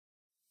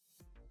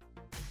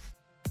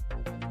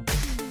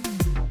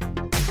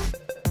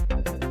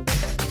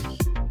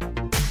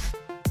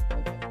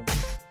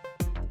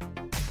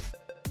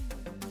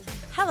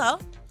Hello.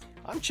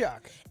 I'm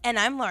Chuck. And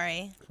I'm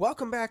Lorre.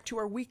 Welcome back to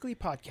our weekly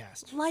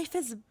podcast. Life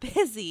is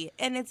busy,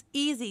 and it's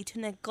easy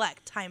to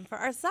neglect time for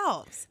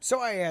ourselves.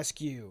 So I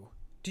ask you,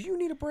 do you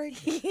need a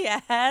break?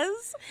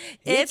 Yes.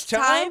 It's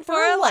time for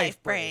a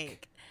life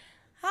break.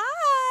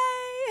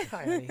 Hi.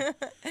 Hi, honey.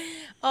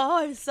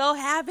 Oh, I'm so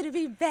happy to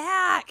be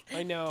back.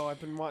 I know, I've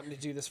been wanting to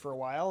do this for a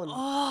while,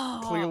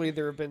 and clearly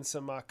there have been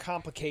some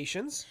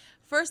complications.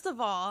 First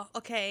of all,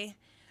 okay,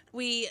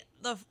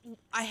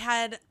 I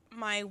had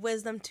my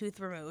wisdom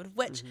tooth removed,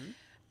 which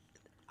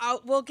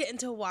we'll get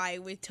into why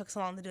we took so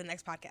long to do the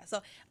next podcast.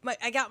 So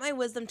I got my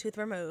wisdom tooth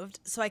removed,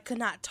 so I could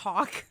not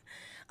talk,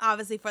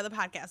 obviously, for the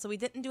podcast. So we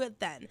didn't do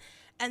it then.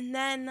 And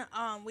then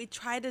we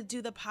tried to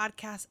do the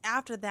podcast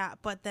after that,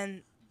 but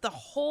then the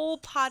whole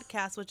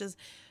podcast, which is,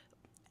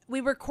 we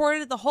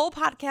recorded the whole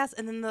podcast,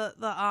 and then the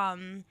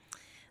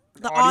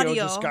audio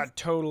just got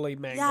totally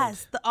mangled.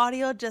 Yes, the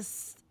audio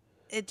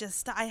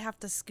I have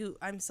to scoot.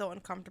 I'm so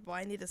uncomfortable.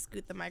 I need to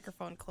scoot the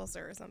microphone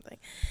closer or something.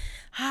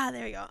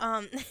 There we go.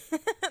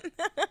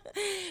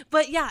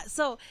 But yeah,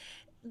 so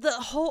the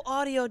whole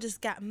audio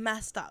just got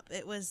messed up.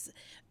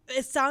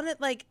 It sounded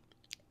like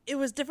it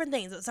was different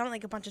things. It sounded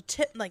like a bunch of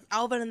like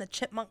Alvin and the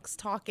Chipmunks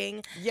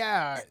talking.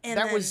 Yeah,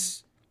 that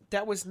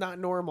was not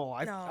normal.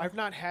 I've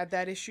not had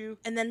that issue.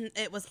 And then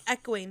it was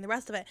echoing the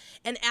rest of it.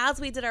 And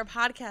as we did our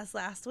podcast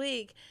last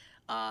week,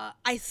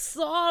 I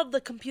saw the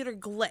computer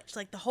glitch.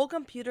 Like the whole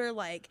computer,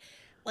 like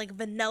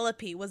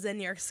Vanellope was in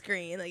your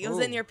screen. Like it was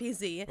in your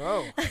PC.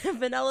 Whoa.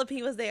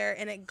 Vanellope was there,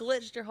 and it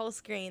glitched your whole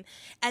screen.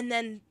 And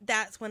then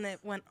that's when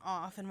it went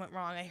off and went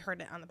wrong. I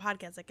heard it on the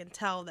podcast. I can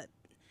tell that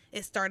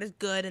it started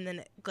good and then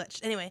it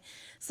glitched. Anyway,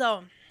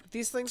 so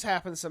these things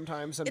happen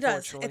sometimes, it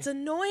unfortunately. does. It's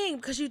annoying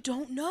because you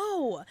don't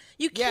know.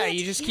 You can't. Yeah,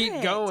 you just keep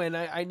going.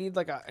 I need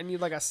like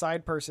a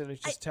side person to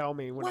just tell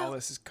me when all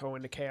this is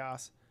going to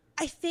chaos.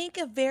 I think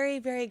a very,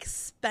 very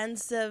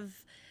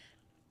expensive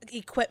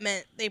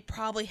equipment they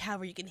probably have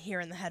where you can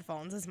hear in the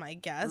headphones is my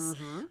guess.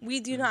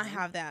 We do not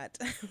have that.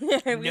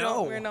 we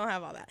don't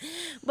have all that.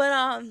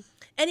 But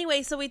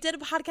anyway, so we did a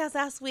podcast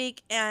last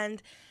week,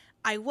 and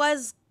I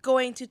was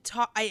going to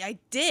talk. I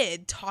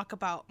did talk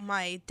about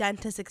my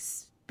dentist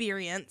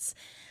experience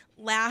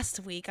last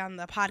week on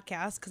the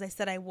podcast because I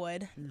said I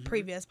would.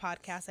 Previous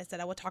podcast, I said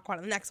I would talk about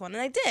it in the next one,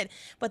 and I did.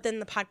 But then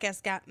the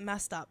podcast got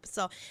messed up,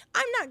 so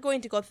I'm not going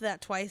to go through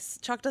that twice.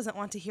 Chuck doesn't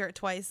want to hear it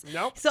twice.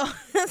 Nope. So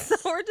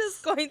we're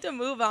just going to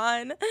move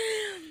on.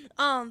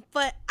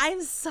 But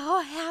I'm so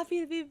happy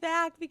to be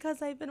back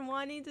because I've been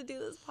wanting to do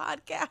this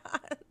podcast.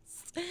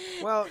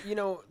 Well,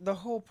 the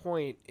whole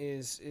point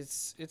is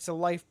it's a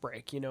life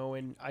break,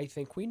 and I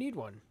think we need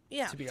one.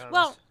 Yeah. To be honest.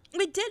 Well,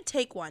 we did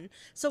take one.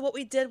 So what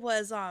we did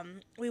was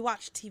we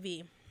watched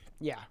TV.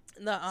 Yeah.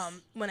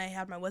 When I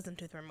had my wisdom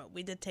tooth removed,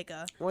 we did take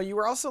a. Well, you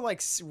were also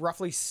like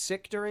roughly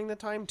sick during the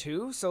time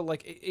too, so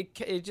like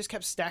it just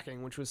kept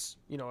stacking, which was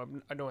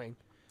annoying.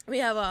 We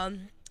have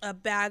a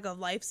bag of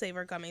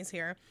Lifesaver gummies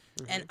here,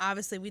 and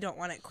obviously we don't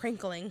want it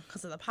crinkling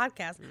because of the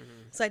podcast.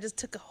 So I just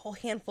took a whole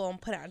handful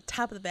and put it on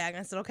top of the bag,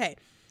 and I said, okay.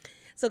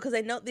 So, because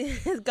I know these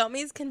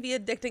gummies can be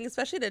addicting,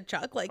 especially to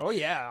Chuck. Like, oh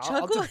yeah,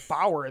 I'll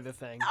devour the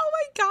thing. Oh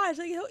my gosh!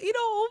 Like he'll eat a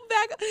whole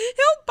bag.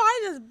 He'll buy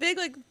this big,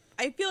 like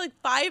I feel like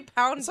 5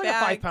 pound it's bag.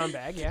 It's like a 5 pound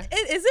bag, yeah.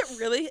 Is it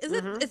really? Is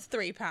it? It's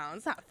 3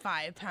 pounds, not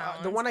 5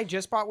 pounds. The one I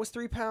just bought was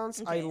 3 pounds.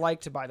 Okay. I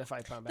like to buy the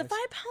 5 pound bags. The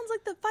 5 pounds,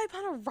 like the 5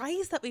 pound of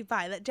rice that we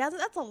buy.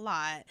 That's a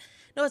lot.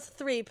 No, it's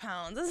 3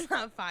 pounds. It's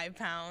not 5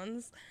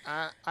 pounds.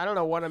 I don't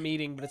know what I'm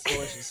eating, but it's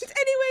delicious.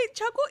 Anyway,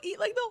 Chuck will eat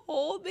like the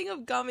whole thing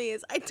of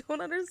gummies. I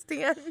don't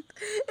understand.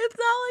 It's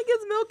not like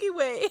it's Milky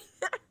Way.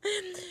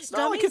 It's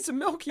not like it's a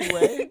Milky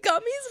Way.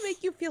 Gummies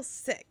make you feel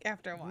sick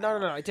after a while.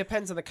 No. It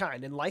depends on the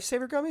kind. In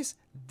Lifesaver gummies,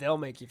 they'll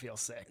make you feel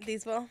sick.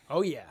 These will?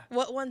 Oh, yeah.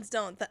 What ones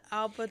don't? The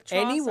albatross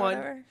Anyone. or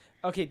whatever?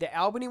 Okay, the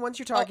Albany ones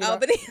you're talking about,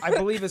 Albany. I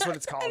believe is what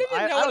it's called.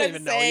 I don't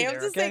even know either.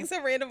 I'm just saying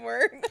some random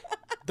word.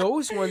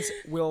 Those ones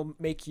will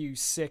make you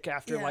sick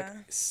after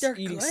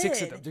eating good.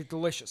 6 of them. They're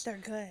delicious. They're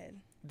good.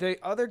 The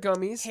other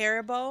gummies,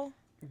 Haribo,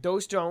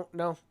 those don't.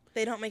 No.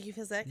 They don't make you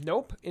feel sick?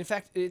 Nope. In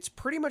fact, it's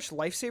pretty much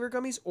Lifesaver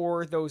gummies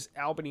or those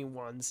Albany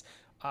ones.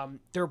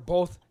 They're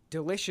both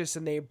delicious,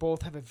 and they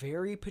both have a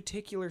very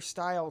particular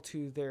style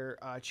to their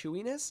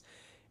chewiness.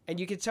 And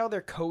you can tell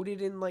they're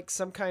coated in like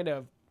some kind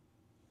of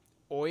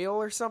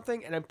oil or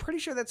something, and I'm pretty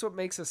sure that's what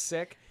makes us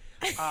sick.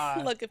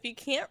 Look, if you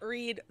can't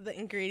read the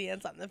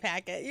ingredients on the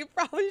packet, you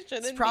probably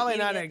shouldn't. It's probably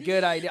not a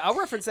good idea. I'll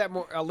reference that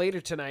more later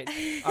tonight.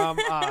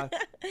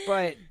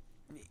 But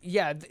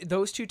yeah,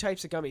 those 2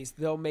 types of gummies,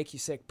 they'll make you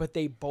sick, but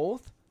they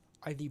both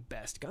are the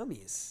best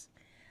gummies.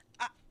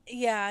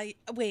 Yeah.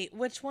 Wait,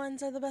 which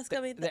ones are the best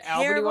gummies? The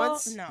Albany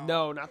ones? No.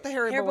 No, not the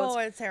Haribo ones.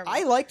 Haribo is terrible.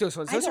 I like those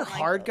ones. Those are like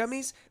hard those.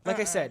 gummies. Like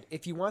I said,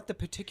 if you want the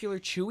particular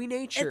chewy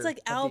nature, it's like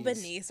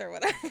Albanese or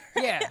whatever.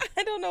 Yeah.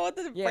 I don't know what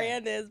the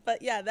brand is,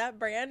 but yeah, that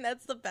brand,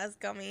 that's the best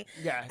gummy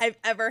I've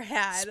ever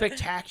had.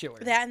 Spectacular.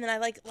 That, and then I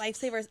like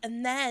Lifesavers.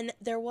 And then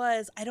there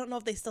was, I don't know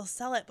if they still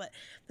sell it, but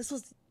this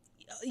was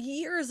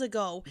years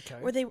ago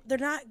where they're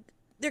not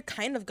they're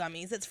kind of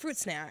gummies. It's fruit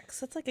snacks.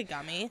 That's like a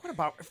gummy. What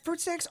about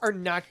fruit snacks? Are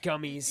not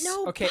gummies.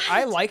 No, okay, but...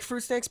 I like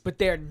fruit snacks, but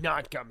they're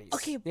not gummies.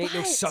 Okay, they ain't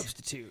no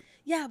substitute.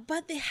 Yeah,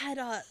 but they had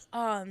a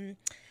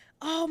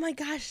oh my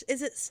gosh,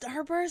 is it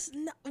Starburst?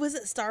 No, was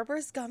it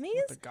Starburst gummies?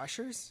 What, the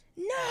Gushers?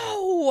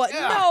 No,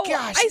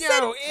 Gosh, I said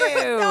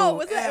ew,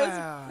 no. It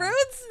was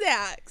fruit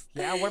snacks.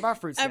 Yeah, what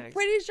about fruit snacks? I'm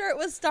pretty sure it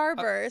was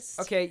Starburst.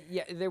 Okay,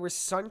 yeah, there were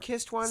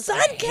Sun-Kissed ones.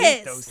 Sun-Kissed. I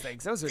hate those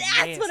things. Those are That's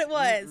nasty. what it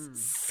was.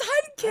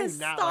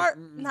 Sun-Kissed not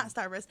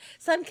Starburst.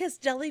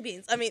 Sun-Kissed jelly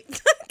beans. I mean,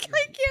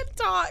 I can't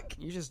talk.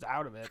 You're just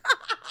out of it.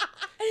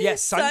 Yeah,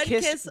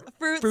 Sun-Kissed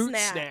fruit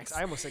snacks.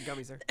 I almost said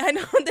gummies there. I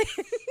know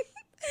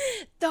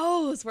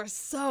those were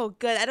so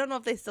good. I don't know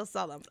if they still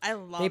sell them. I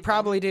love them. They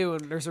probably do,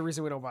 and there's a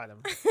reason we don't buy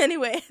them.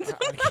 Anyway,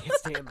 I can't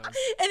stand those.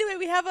 Anyway,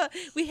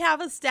 we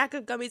have a stack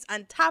of gummies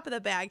on top of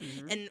the bag,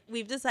 and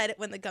we've decided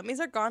when the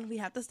gummies are gone, we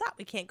have to stop.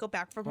 We can't go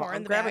back for more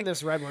in the bag. I'm grabbing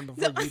this red one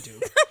before you do.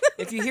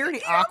 If you hear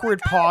any awkward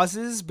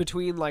pauses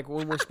between like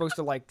when we're supposed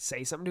to like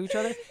say something to each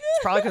other, it's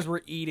probably because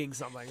we're eating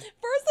something.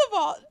 First of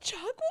all,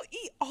 Chuck will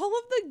eat all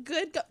of the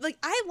good like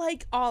I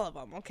like all of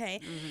them, okay?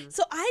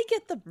 So I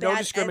get the bad no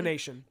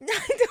discrimination. I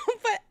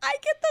don't, but I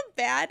get the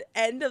bad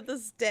end of the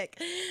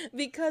stick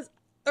because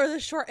or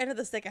the short end of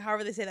the stick,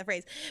 however they say that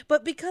phrase.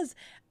 But because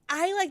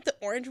I like the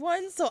orange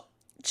ones, so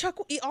Chuck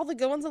will eat all the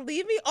good ones and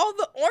leave me all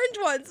the orange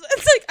ones.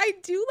 It's like, I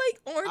do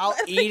like orange. I'll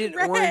eat an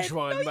orange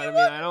one, but I mean,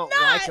 I don't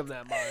like them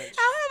that much. I'll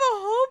have a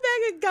whole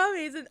bag of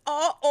gummies and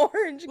all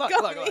orange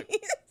gummies. Look.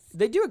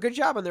 They do a good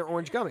job on their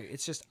orange gummy.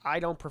 It's just I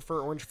don't prefer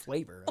orange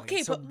flavor.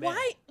 Okay, but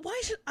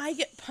why should I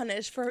get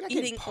punished for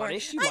eating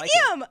orange? I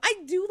am. I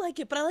do like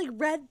it, but I like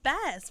red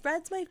best.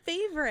 Red's my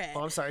favorite.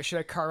 Oh, I'm sorry. Should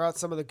I carve out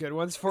some of the good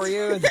ones for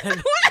you,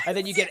 and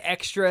then you get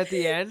extra at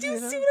the end? Do you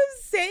see what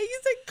I'm saying? You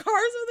said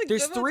carve some of the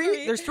good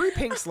ones. There's 3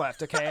 pinks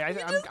left. Okay,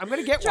 I'm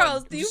gonna get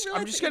Charles, one.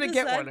 I'm just gonna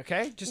get one.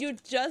 Okay, you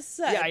just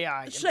said.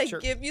 Yeah. Should I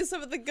give you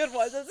some of the good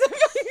ones? As if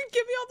you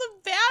give me all the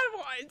bad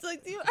ones.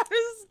 Like, do you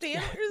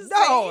understand what you're saying?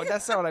 No,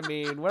 that's not what I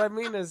mean. What I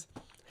mean is.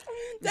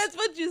 That's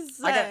what you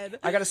said.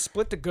 I got to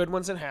split the good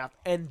ones in half,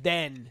 and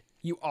then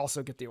you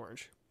also get the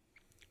orange.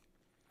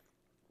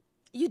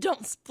 You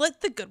don't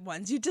split the good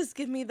ones. You just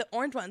give me the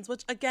orange ones,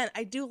 which, again,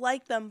 I do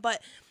like them,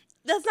 but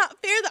that's not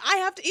fair that I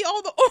have to eat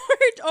all the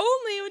orange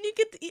only when you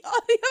get to eat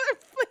all the other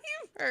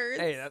flavors.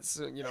 Hey,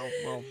 that's,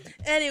 well.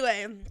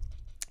 Anyway.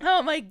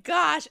 Oh my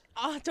gosh.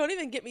 Oh, don't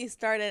even get me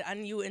started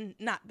on you and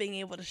not being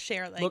able to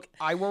share Look,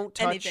 I won't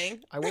touch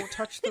anything. I won't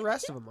touch the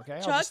rest of them, okay?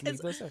 I'll just leave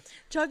this in.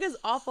 Chuck is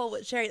awful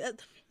with sharing.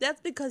 That's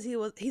because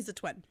he's a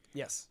twin.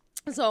 Yes.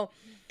 So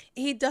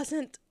he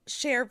doesn't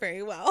share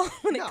very well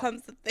when it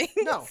comes to things.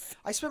 No.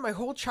 I spent my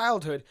whole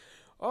childhood,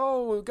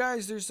 oh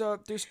guys, there's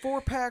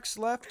 4 packs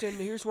left, and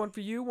here's one for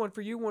you, one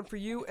for you, one for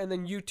you, and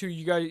then you two,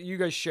 you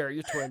guys share.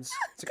 You're twins.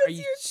 It's like, are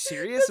you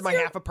serious? Am I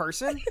half a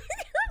person?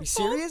 You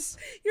serious?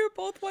 You're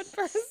both one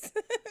person.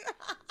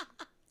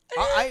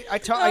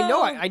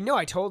 I know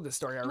I told this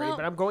story already,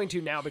 but I'm going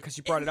to now because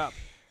you brought it up.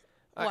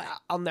 What?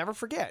 I'll never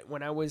forget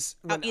when I was.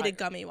 I'll eat a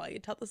gummy while you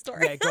tell the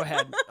story. Yeah, go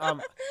ahead.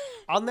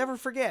 I'll never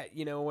forget.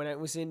 When I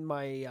was in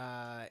my,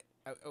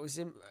 it was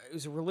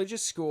a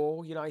religious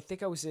school. I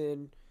think I was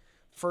in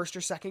 1st or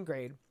 2nd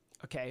grade.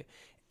 Okay.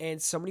 And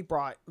somebody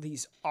brought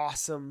these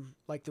awesome,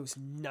 like those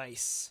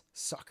nice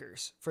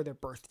suckers for their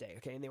birthday.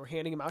 Okay. And they were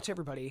handing them out to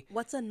everybody.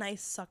 What's a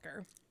nice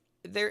sucker?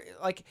 They're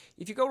like,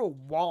 if you go to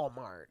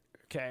Walmart,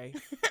 okay.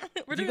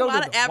 We're doing a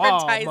lot of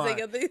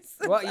advertising of these.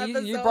 Well,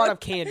 you brought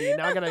up candy.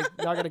 Now I'm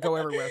gonna go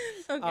everywhere.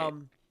 Okay.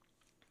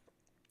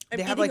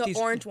 They have like these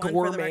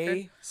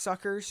gourmet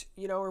suckers,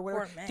 or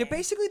whatever.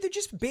 Gourmet. They're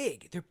just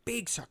big. They're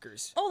big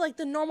suckers. Oh, like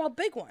the normal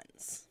big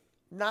ones.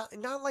 Not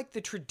like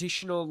the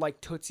traditional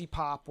like Tootsie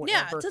Pop,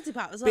 whatever. Yeah, Tootsie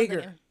Pop is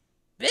bigger.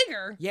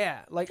 Bigger?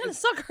 Yeah, like what kind of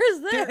sucker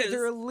is this?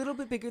 They're a little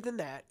bit bigger than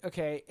that.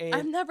 Okay, and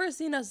I've never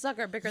seen a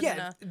sucker bigger than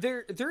a.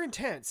 They're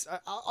intense.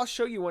 I'll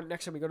show you one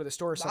next time we go to the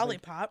store. Or something.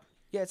 Lollipop.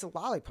 Yeah, it's a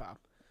lollipop.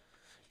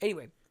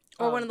 Anyway,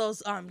 or one of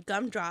those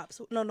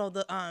gumdrops. No,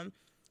 the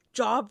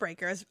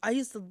Jawbreakers. I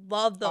used to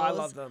love those. Oh, I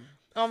love them.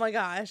 Oh my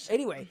gosh.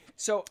 Anyway,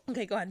 so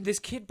okay, go ahead. This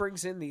kid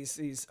brings in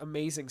these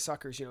amazing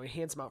suckers. He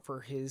hands them out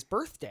for his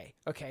birthday.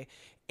 Okay,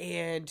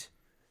 and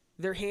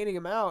they're handing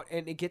them out,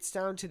 and it gets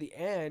down to the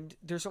end.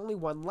 There's only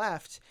one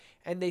left,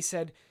 and they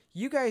said,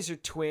 "You guys are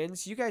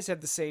twins. You guys have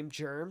the same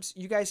germs.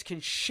 You guys can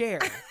share."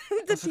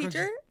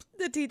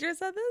 The teacher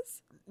said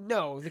this?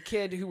 No, the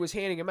kid who was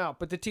handing them out,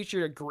 but the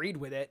teacher agreed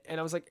with it, and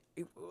I was like,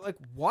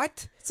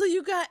 what? So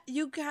you got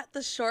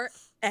the short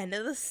end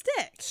of the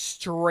stick.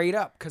 Straight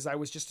up, because I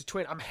was just a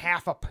twin. I'm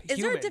half a human. Is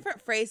there a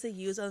different phrase they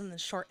use other than the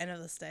short end of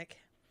the stick?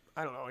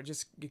 I don't know.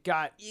 It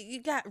got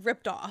you got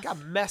ripped off. Got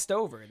messed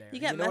over there. You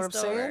got know messed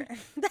what I'm over. Saying?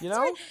 That's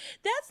right.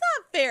 That's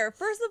not fair.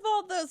 First of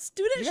all, the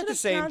students should have the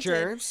same counted.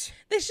 germs.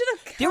 They should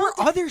have counted. There were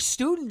other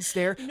students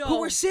there who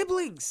were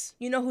siblings.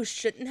 You know who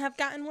shouldn't have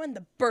gotten one?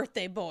 The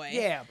birthday boy.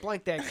 Yeah,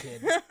 blank that kid.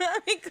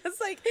 Because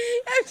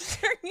I'm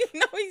sure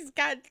he's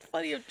got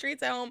plenty of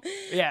treats at home.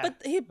 Yeah.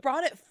 But he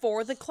brought it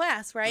for the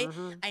class, right?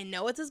 Mm-hmm. I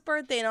know it's his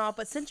birthday and all,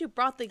 but since you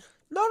brought the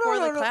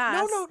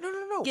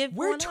No. Give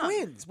We're one up.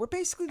 twins. We're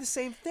basically the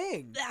same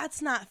thing.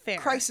 That's not fair.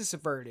 Crisis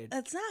averted.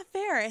 That's not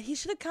fair. He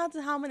should have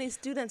counted how many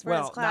students were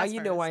in his class. Well, now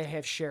you know first. I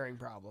have sharing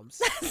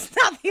problems. That's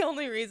not the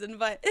only reason,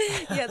 but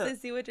yes, I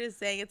see what you're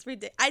saying. It's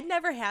ridiculous. I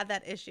never had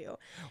that issue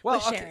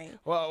with sharing.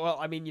 Well,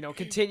 I mean,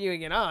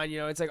 continuing it on,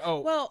 it's like, oh.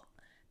 Well,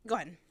 go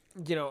ahead.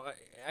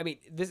 I mean,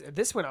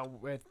 this went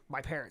on with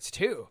my parents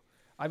too.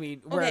 I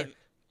mean, okay.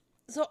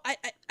 So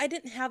I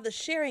didn't have the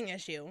sharing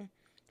issue,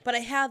 but I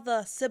had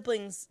the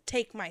siblings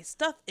take my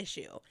stuff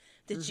issue.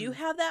 Did you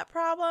have that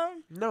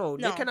problem? No,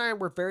 Nick and I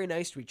were very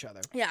nice to each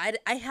other. Yeah,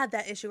 I had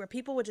that issue where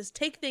people would just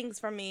take things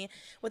from me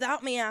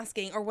without me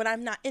asking, or when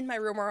I'm not in my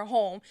room or at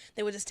home,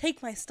 they would just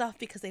take my stuff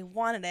because they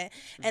wanted it.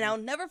 And I'll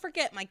never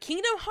forget my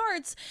Kingdom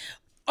Hearts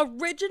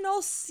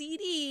original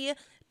CD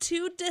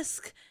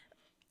 2-disc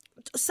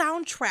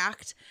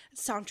soundtrack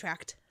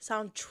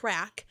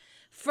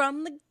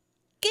from the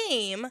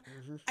game.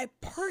 I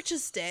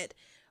purchased it.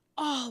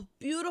 Oh,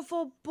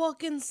 beautiful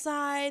book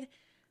inside.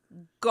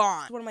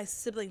 Gone. One of my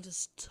siblings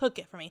just took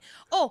it from me.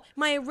 Oh,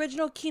 my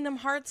original Kingdom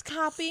Hearts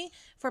copy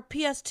for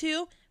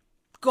PS2,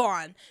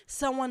 gone.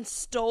 Someone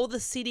stole the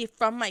CD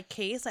from my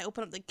case. I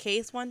opened up the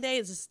case one day.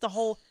 It's just the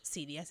whole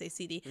CD. I say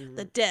CD.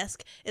 The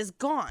disc is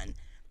gone.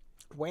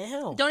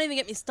 Wow. Don't even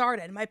get me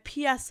started. My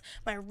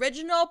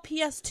original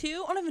PS2,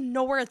 I don't even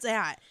know where it's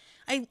at.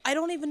 I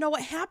don't even know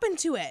what happened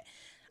to it.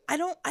 I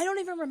don't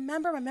even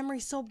remember. My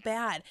memory's so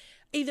bad.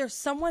 Either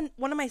one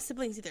of my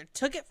siblings either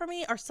took it from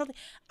me or something.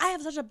 I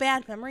have such a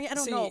bad memory. I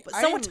don't know, but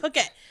someone took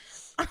it.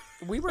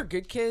 We were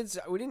good kids.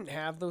 We didn't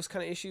have those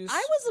kind of issues.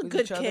 I was a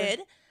good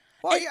kid.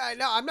 Well, yeah,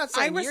 no, I'm not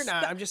saying you're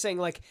not. I'm just saying,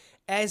 like,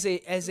 as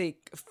a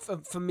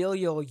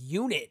familial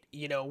unit,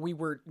 we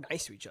were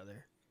nice to each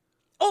other.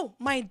 Oh,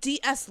 my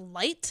DS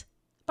Lite,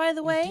 by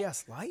the way.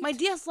 DS Lite? My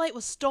DS Lite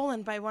was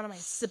stolen by one of my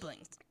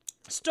siblings.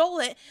 Stole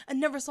it and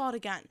never saw it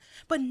again.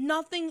 But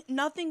nothing.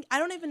 I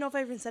don't even know if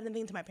I even said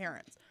anything to my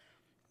parents.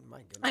 My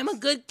goodness. I'm a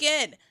good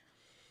kid.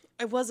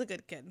 I was a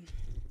good kid.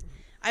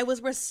 I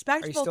was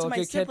respectful to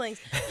my siblings.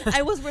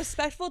 I was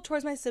respectful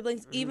towards my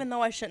siblings, even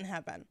though I shouldn't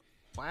have been.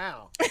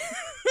 Wow.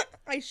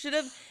 I should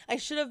have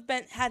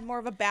had more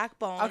of a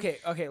backbone.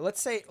 Okay.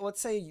 Let's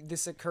say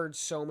this occurred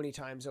so many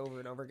times over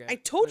and over again. I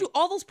told you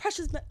all those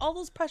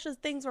precious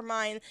things were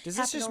mine. Does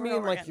this just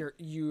mean like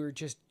you're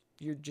just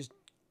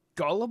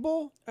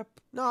gullible?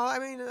 No, I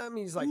mean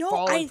it's like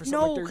falling for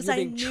something. Like you're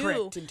being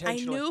tricked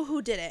intentionally. I knew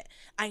who did it.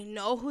 I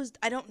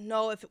don't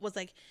know if it was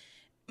like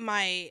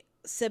my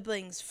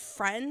sibling's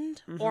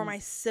friend or my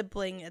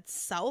sibling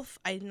itself.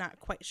 I'm not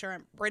quite sure.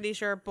 I'm pretty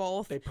sure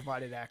both. They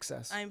provided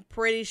access. I'm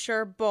pretty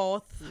sure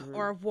both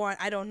or one.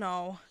 I don't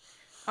know.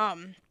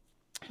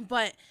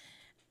 But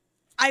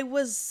I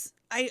was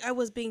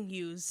being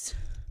used,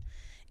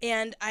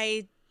 and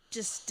I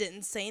just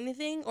didn't say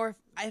anything, or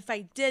if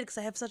I did, because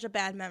I have such a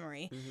bad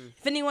memory.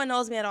 If anyone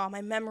knows me at all,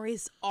 my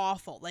memory's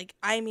awful. Like,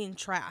 I mean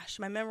trash.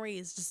 My memory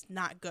is just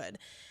not good.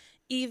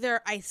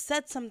 Either I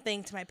said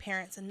something to my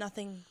parents and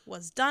nothing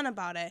was done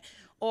about it,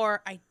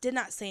 or I did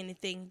not say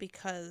anything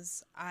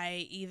because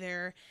I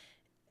either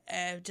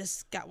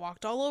just got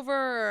walked all over,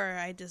 or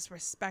I just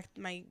respect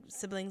my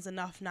siblings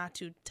enough not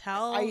to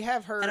tell. I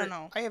don't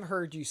know. I have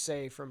heard you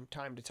say from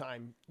time to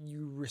time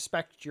you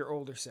respect your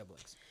older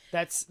siblings.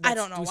 That's I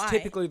don't know was why.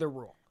 typically the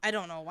rule. I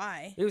don't know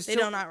why. They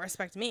do not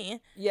respect me.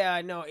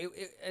 Yeah, no.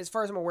 As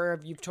far as I'm aware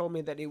of, you've told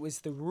me that it was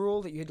the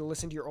rule that you had to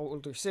listen to your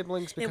older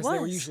siblings because they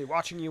were usually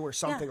watching you or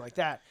something like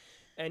that.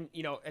 And,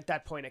 at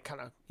that point, it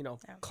kind of,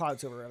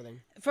 clouds over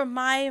everything. From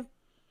my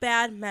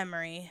bad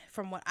memory,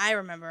 from what I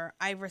remember,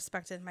 I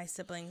respected my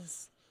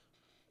siblings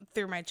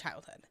through my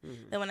childhood.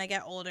 Then when I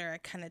got older,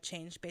 it kind of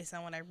changed based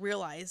on when I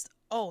realized,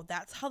 oh,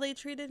 that's how they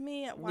treated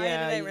me? Why did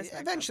I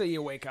respect eventually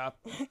you wake up.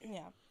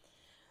 Yeah.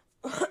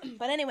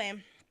 But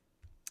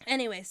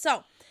anyway,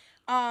 so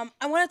I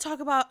want to talk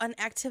about an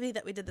activity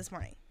that we did this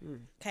morning.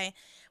 Okay,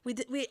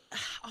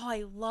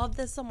 I love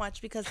this so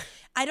much because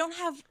I don't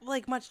have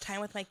like much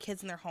time with my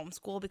kids in their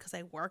homeschool because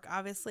I work,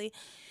 obviously,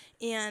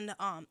 and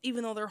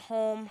even though they're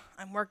home,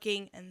 I'm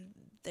working, and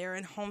they're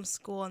in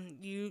homeschool, and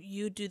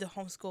you do the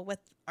homeschool with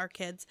our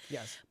kids.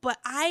 Yes. But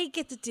I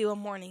get to do a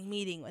morning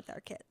meeting with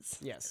our kids.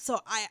 Yes. So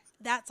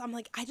I'm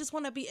like, I just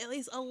want to be at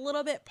least a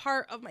little bit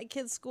part of my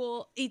kids'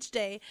 school each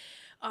day.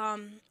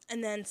 And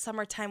then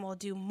summertime we'll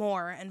do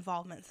more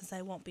involvement since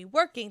I won't be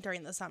working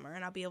during the summer,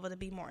 and I'll be able to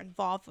be more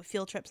involved with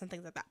field trips and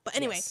things like that. But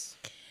anyway,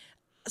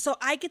 So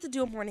I get to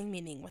do a morning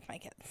meeting with my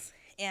kids.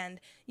 And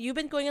you've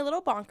been going a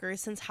little bonkers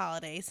since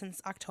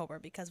October,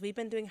 because we've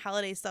been doing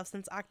holiday stuff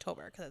since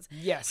October, because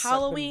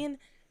Halloween.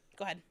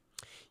 Go ahead.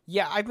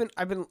 Yeah, I've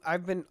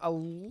been a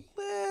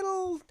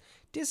little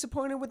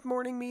disappointed with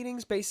morning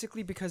meetings,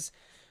 basically because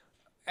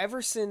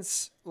ever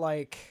since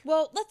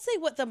well, let's say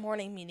what the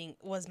morning meeting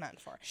was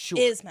meant for. Sure.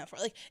 Is meant for.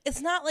 Like,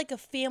 it's not like a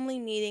family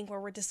meeting where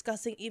we're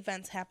discussing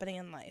events happening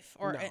in life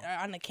or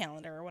on a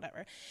calendar or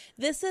whatever.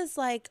 This is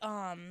like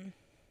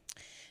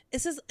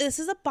This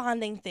is a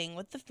bonding thing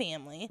with the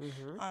family.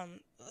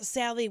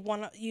 Sadly,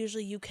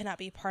 usually you cannot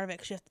be part of it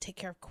because you have to take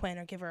care of Quinn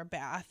or give her a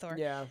bath, or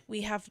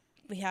we have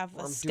we have a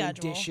doing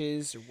schedule.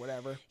 Dishes or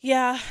whatever.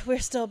 Yeah, we're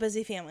still a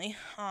busy family.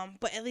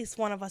 But at least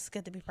one of us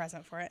get to be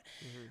present for it.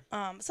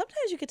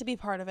 Sometimes you get to be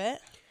part of it.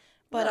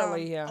 But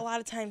a lot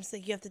of times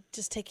you have to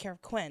just take care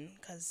of Quinn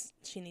because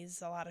she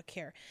needs a lot of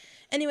care.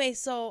 Anyway,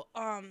 so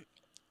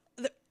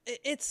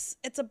it's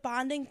a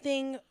bonding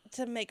thing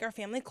to make our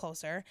family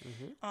closer.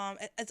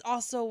 It's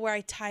also where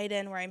I tied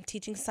in where I'm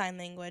teaching sign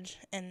language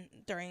and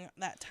during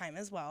that time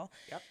as well.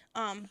 Yep.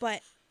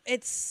 But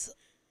it's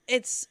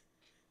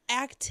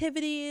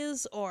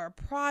activities or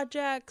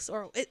projects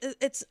or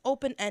it's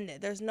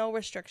open-ended. There's no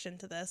restriction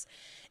to this.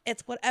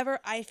 It's whatever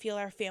I feel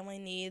our family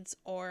needs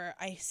or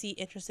I see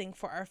interesting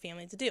for our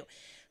family to do.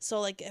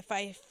 So like if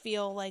I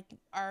feel like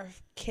our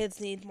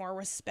kids need more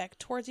respect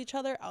towards each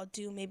other, I'll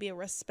do maybe a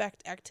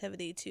respect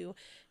activity to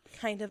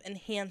kind of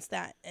enhance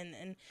that and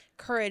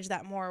encourage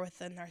that more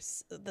within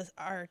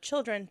our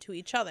children to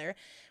each other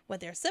with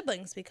their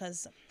siblings,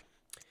 because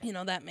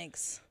that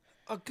makes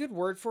a good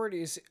word for it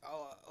is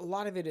a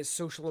lot of it is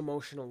social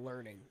emotional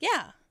learning.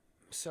 Yeah.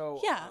 So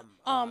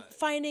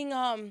finding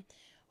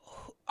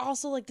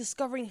also like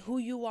discovering who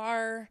you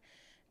are,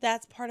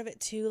 that's part of it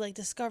too, like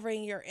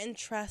discovering your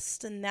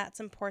interest, and that's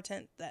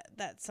important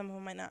that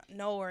someone might not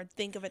know or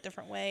think of it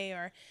different way,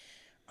 or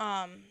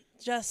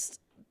just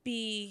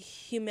be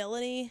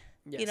humility.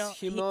 Yes,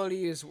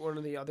 humility is one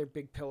of the other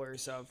big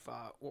pillars of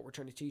what we're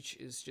trying to teach,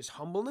 is just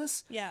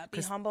humbleness. Yeah,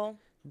 be humble.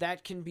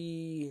 That can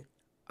be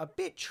a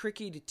bit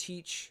tricky to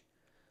teach.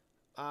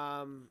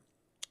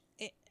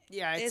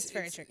 It's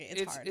very tricky.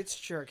 It's hard. It's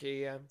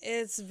tricky. Yeah,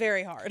 it's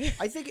very hard.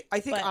 I think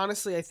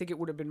honestly, it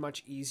would have been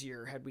much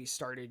easier had we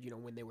started,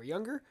 when they were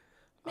younger.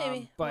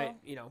 Maybe, but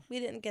we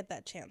didn't get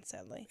that chance,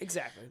 sadly.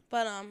 Exactly.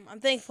 But I'm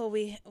thankful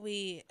we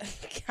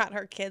got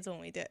our kids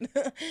when we did.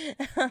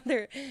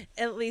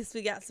 At least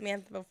we got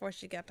Samantha before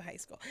she got to high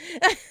school.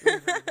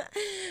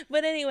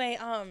 But anyway,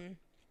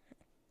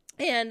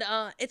 and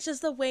it's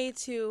just a way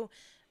to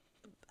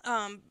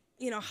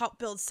help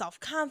build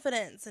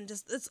self-confidence, and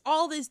just it's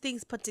all these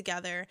things put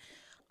together.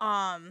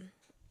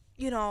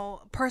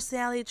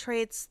 Personality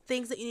traits,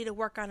 things that you need to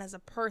work on as a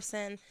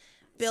person.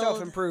 Build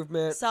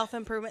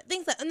self-improvement,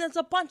 things and there's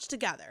a bunch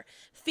together,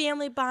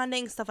 family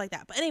bonding, stuff like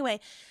that. But anyway,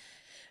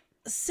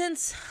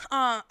 since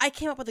I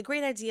came up with a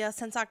great idea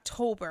since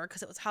October,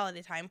 because it was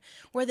holiday time,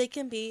 where they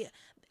can be,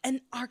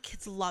 and our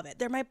kids love it.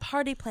 They're my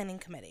party planning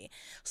committee,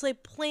 so they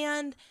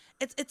planned.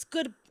 It's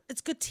good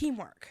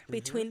teamwork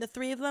between the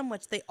three of them,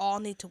 which they all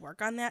need to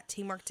work on that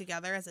teamwork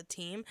together as a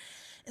team.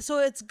 So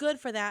it's good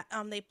for that.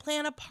 They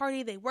plan a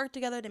party, they work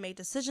together, they make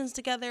decisions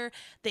together,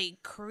 they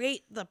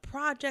create the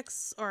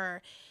projects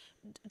or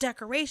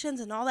decorations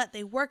and all that.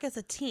 They work as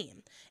a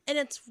team, and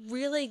it's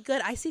really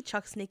good. I see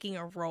Chuck sneaking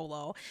a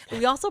Rolo.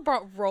 We also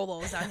brought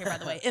Rolos down here, by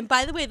the way. And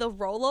by the way, the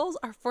Rolos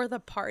are for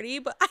the party,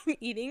 but I'm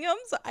eating them,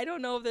 so I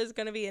don't know if there's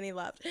going to be any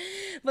left.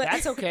 But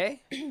that's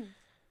okay.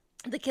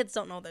 The kids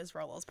don't know there's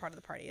Rolos part of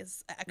the party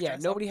is extra. Yeah,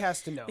 nobody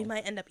has to know. We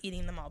might end up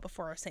eating them all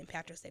before our St.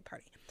 Patrick's Day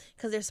party,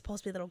 because they're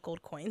supposed to be little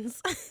gold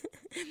coins.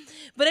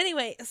 But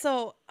anyway,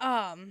 so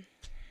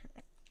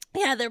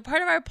yeah, they're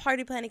part of our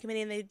party planning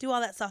committee, and they do all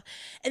that stuff.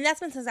 And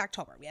that's been since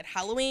October. We had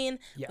Halloween,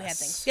 we had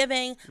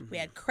Thanksgiving, we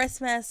had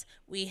Christmas,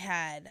 we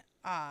had,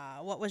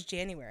 what was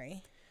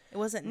January? It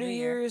wasn't New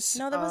Year's.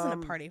 No, there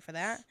wasn't a party for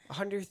that.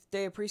 100th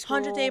day of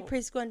preschool. 100th day of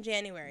preschool in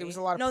January. There was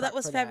a lot of prep that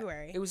was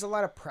February. It was a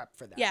lot of prep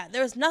for that. Yeah,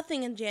 there was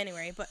nothing in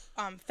January, but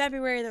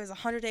February there was a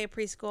 100th day of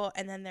preschool,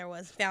 and then there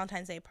was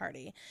Valentine's Day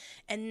party.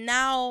 And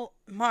now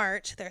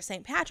March, there's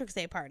St. Patrick's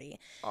Day party.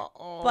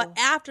 Uh-oh. But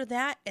after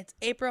that, it's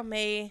April,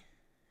 May,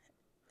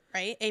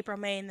 right? April,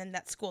 May, and then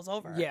that school's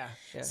over. Yeah.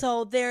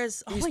 So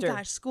there's, Easter. Oh my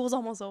gosh, school's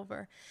almost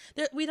over.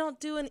 We don't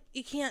do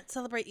you can't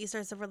celebrate Easter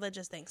as a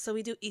religious thing. So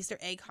we do Easter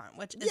egg hunt,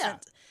 which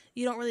isn't,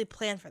 you don't really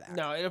plan for that.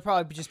 No, it'll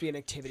probably just be an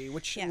activity,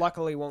 which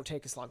luckily won't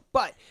take us long.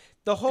 But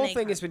the whole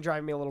thing has been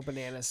driving me a little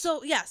bananas.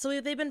 So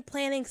they've been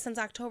planning since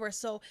October.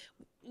 So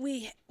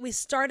we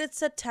started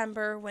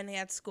September when they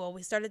had school.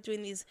 We started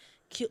doing these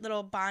cute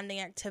little bonding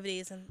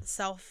activities and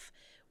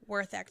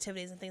self-worth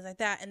activities and things like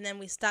that. And then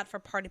we stopped for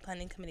party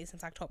planning committee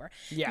since October.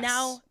 Yes.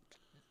 Now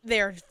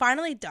they're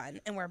finally done,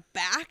 and we're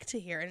back to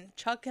here, and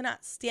Chuck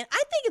cannot stand.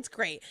 I think it's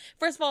great.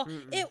 First of all,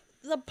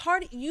 the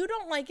party, you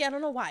don't like it. I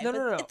don't know why.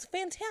 No. It's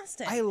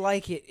fantastic. I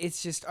like it.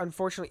 It's just,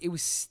 unfortunately, it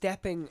was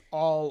stepping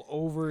all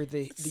over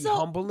the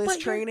humbleness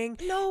training.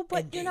 No,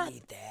 but you're not.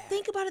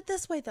 Think about it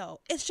this way,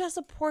 though. It's just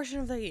a portion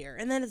of the year,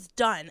 and then it's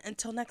done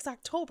until next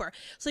October.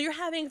 So you're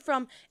having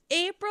from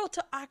April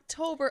to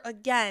October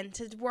again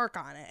to work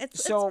on it.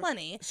 It's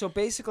plenty. So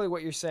basically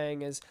what you're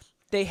saying is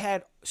they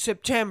had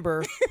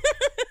September...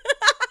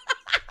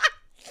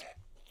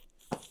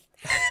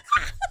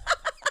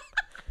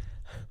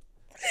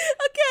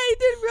 I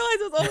didn't realize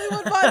it was only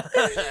 1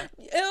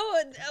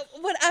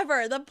 month.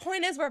 Whatever. The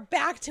point is, we're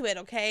back to it,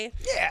 okay?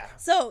 Yeah.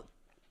 So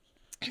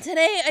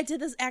today I did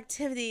this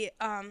activity.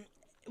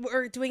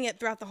 we're doing it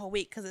throughout the whole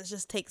week because it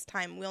just takes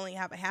time. We only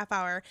have a half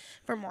hour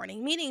for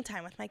morning meeting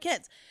time with my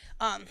kids.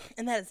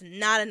 And that is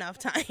not enough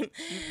time.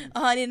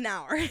 I need an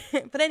hour.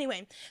 But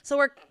anyway,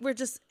 so we're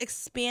just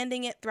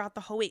expanding it throughout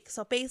the whole week.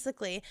 So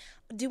basically,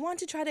 do you want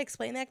to try to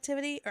explain the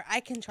activity, or I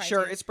can try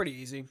Sure, to? it's pretty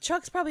easy.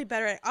 Chuck's probably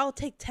better at it. I'll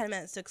take 10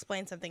 minutes to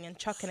explain something, and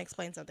Chuck can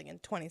explain something in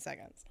 20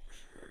 seconds.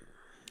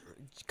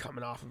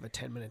 Coming off of a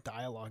 10-minute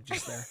dialogue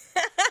just there.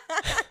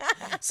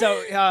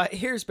 So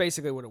here's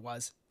basically what it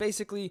was.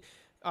 Basically,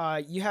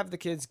 you have the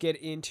kids get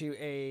into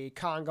a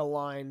conga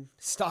line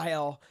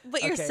style.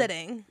 But you're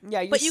sitting.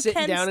 Yeah, you're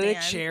sitting down in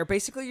a chair.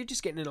 Basically, you're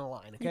just getting in a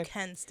line. Okay. You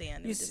can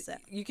stand.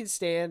 You can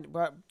stand,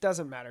 but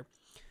doesn't matter.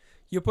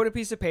 You put a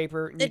piece of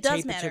paper and you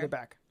tape it to the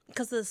back.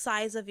 Because of the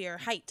size of your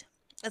height.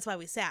 That's why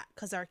we sat.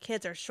 Because our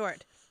kids are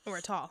short and we're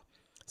tall.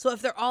 So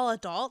if they're all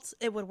adults,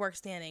 it would work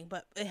standing.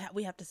 But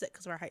we have to sit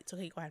because of our height. So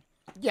okay, go ahead.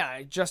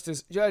 Yeah, just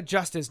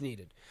as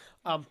needed.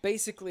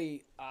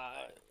 Basically,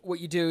 what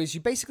you do is you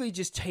basically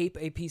just tape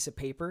a piece of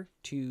paper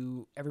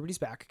to everybody's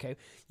back, okay?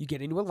 You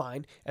get into a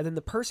line, and then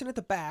the person at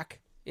the back,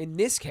 in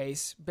this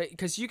case,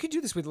 because you could do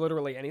this with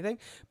literally anything,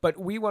 but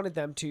we wanted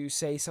them to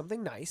say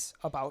something nice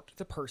about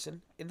the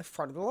person in the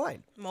front of the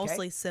line. Okay?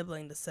 Mostly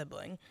sibling to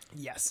sibling.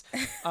 Yes.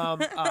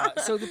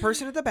 So the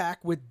person at the back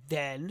would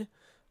then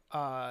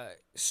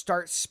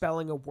start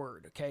spelling a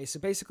word. Okay, so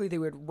basically they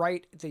would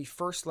write the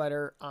first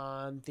letter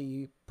on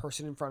the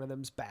person in front of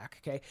them's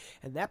back. Okay,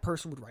 and that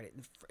person would write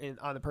it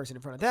on the person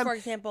in front of them. For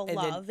example,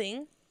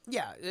 loving.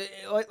 Yeah,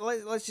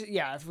 let's just,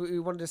 if we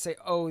wanted to say,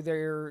 oh,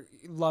 they're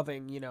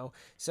loving,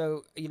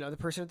 so the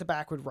person at the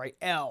back would write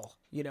L,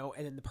 and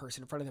then the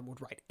person in front of them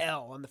would write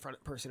L on the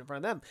person in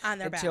front of them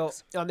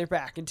on their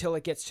back until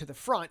it gets to the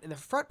front, and the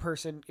front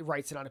person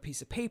writes it on a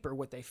piece of paper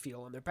what they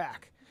feel on their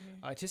back,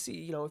 to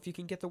see if you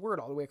can get the word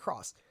all the way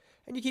across,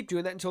 and you keep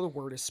doing that until the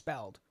word is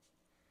spelled.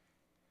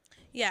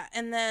 Yeah,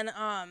 and then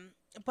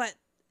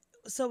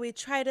so we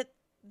tried it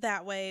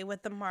that way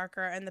with the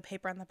marker and the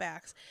paper on the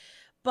backs.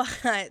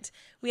 But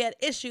we had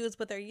issues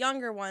with our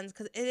younger ones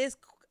because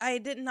I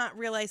did not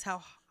realize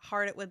how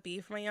hard it would be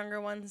for my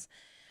younger ones.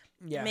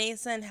 Yeah.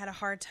 Mason had a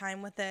hard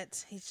time with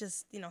it. He's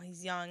just,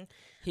 he's young.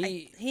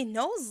 He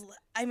knows.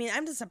 I mean,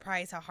 I'm just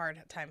surprised how hard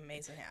a time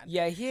Mason had.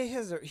 Yeah, he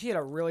had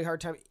a really hard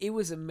time. It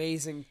was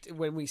amazing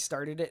when we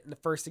started it. And the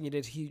first thing he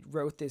did, he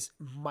wrote this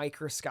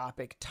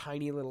microscopic,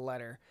 tiny little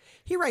letter.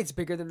 He writes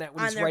bigger than that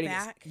when he's writing.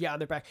 On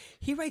their back.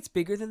 He writes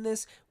bigger than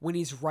this when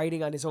he's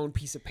writing on his own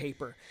piece of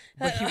paper.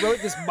 But he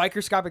wrote this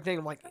microscopic thing.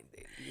 I'm like,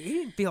 he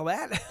didn't feel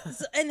that.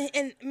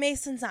 And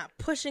Mason's not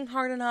pushing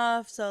hard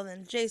enough. So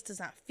then Jace does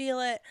not feel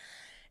it.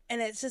 And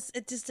it just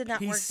did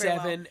not work very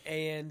well. He's 7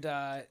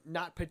 and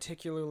not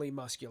particularly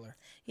muscular.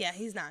 Yeah,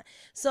 he's not.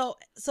 So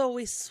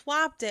we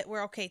swapped it.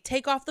 We're okay.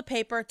 Take off the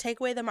paper.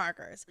 Take away the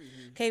markers.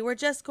 Mm-hmm. Okay, we're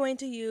just going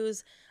to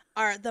use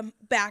the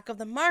back of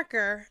the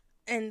marker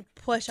and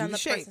push on the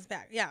person's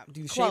back. Yeah,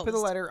 do the shape of the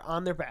letter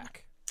on their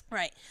back.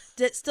 Right.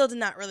 Still did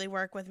not really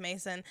work with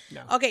Mason.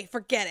 No. Okay,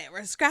 forget it.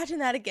 We're scratching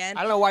that again.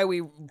 I don't know why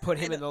we put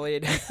him in the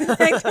lead.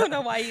 I don't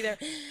know why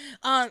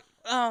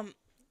either.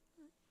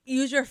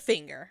 Use your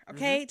finger,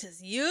 okay? Mm-hmm.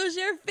 Just use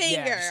your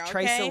finger, just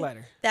trace the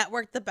letter. That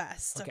worked the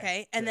best,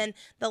 okay? And then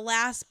the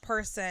last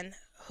person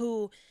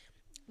who...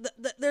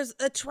 there's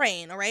a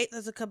train, all right?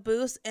 There's a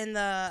caboose and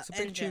the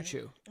engine,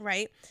 choo-choo.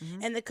 Right?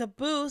 Mm-hmm. And the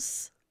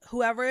caboose,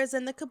 whoever is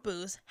in the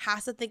caboose,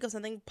 has to think of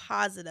something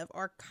positive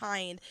or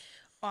kind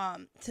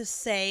to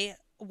say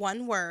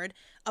one word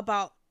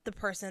about the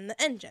person in the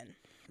engine.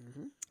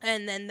 Mm-hmm.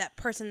 And then that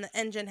person in the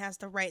engine has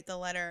to write the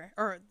letter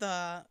or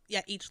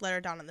each letter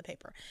down on the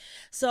paper.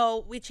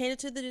 So we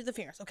changed it to the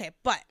fingers. Okay,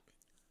 but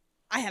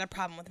I had a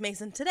problem with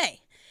Mason today.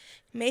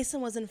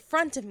 Mason was in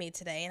front of me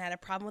today and I had a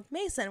problem with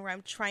Mason where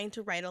I'm trying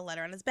to write a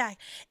letter on his back.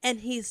 And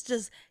he's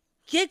just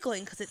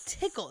giggling because it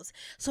tickles.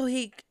 So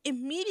he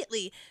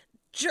immediately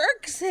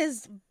jerks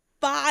his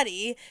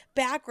body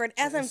backward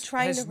as I'm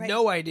trying to write. Has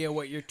no idea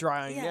what you're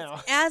drawing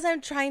now. As I'm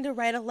trying to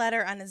write a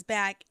letter on his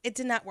back, it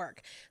did not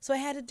work. So I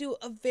had to do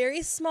a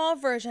very small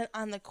version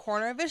on the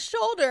corner of his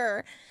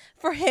shoulder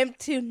for him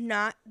to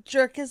not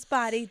jerk his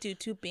body due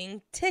to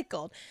being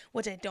tickled,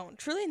 which I don't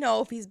truly know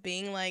if he's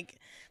being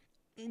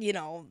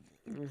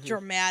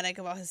dramatic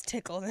about his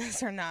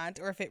tickleness or not,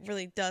 or if it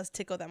really does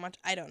tickle that much.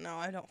 I don't know.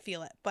 I don't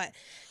feel it, but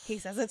he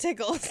says it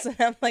tickles, and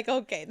I'm like,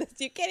 okay,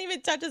 you can't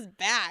even touch his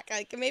back.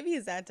 Like maybe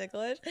he's that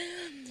ticklish,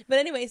 but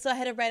anyway, so I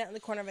had to write it on the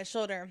corner of his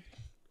shoulder.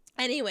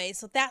 Anyway,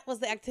 so that was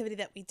the activity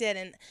that we did,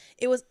 and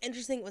it was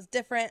interesting. It was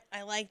different.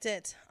 I liked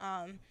it.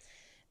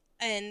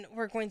 And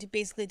we're going to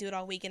basically do it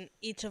all week. And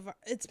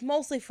it's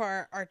mostly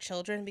for our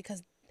children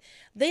because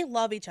they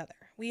love each other.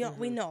 We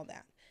know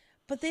that,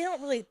 but they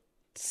don't really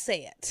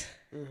say it.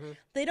 Mm-hmm.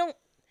 They don't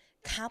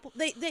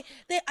they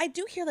I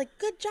do hear like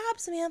good job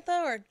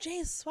Samantha or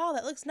Jace, wow,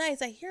 that looks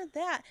nice. I hear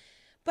that,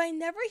 but I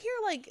never hear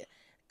like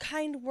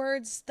kind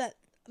words that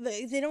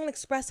they don't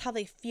express how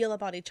they feel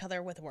about each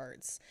other with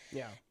words.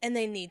 Yeah. And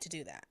they need to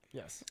do that.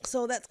 Yes.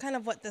 So that's kind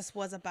of what this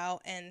was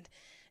about, and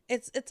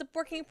it's a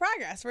working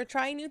progress. We're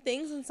trying new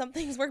things, and some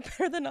things work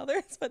better than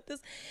others. But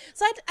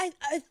so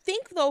I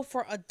think though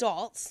for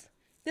adults,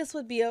 this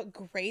would be a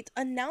great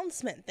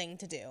announcement thing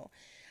to do,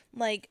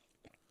 like.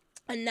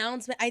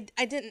 Announcement.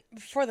 I didn't,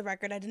 for the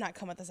record, I did not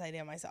come up with this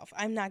idea myself.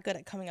 I'm not good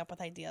at coming up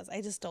with ideas. I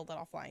just stole it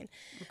offline.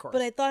 Of course.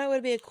 But I thought it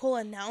would be a cool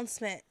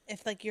announcement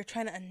if like you're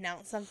trying to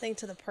announce something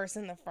to the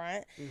person in the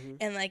front,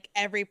 and like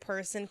every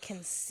person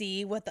can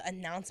see what the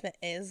announcement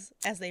is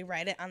as they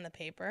write it on the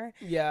paper.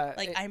 Yeah.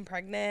 Like I'm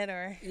pregnant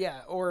or. Yeah,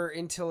 or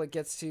until it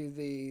gets to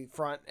the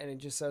front and it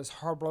just says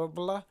blah blah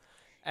blah,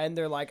 and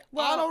they're like,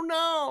 I don't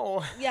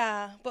know.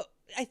 Yeah, but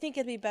I think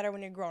it'd be better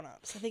when you're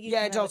grown-ups. I think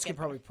adults can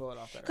probably pull it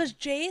off better. Because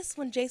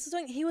when Jace was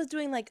doing, he was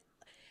doing like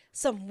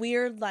some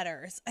weird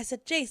letters. I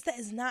said, Jace, that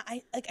is not.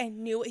 I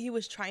knew what he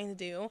was trying to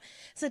do. I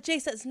said,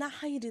 Jace, that's not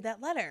how you do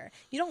that letter.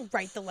 You don't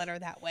write the letter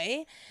that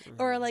way.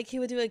 Or like he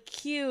would do a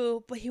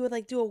Q, but he would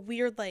like do a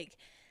weird like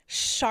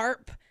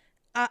sharp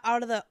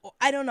out of the.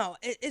 I don't know.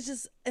 It's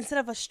just instead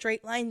of a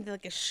straight line,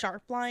 like a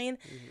sharp line,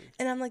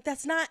 and I'm like,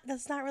 that's not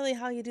really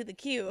how you do the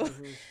Q.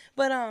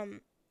 But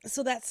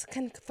So that's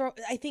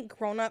I think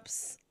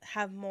grown-ups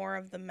have more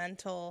of the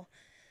mental,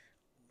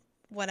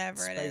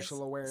 whatever it is.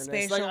 Spatial awareness.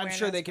 Spatial I'm awareness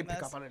sure they can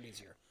pick up on it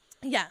easier.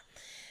 Yeah.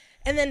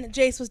 And then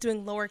Jace was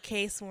doing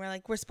lowercase,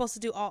 and we're supposed to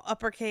do all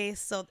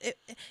uppercase. So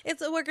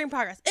it's a work in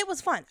progress. It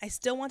was fun. I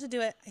still want to do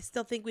it. I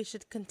still think we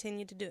should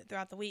continue to do it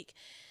throughout the week.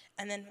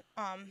 And then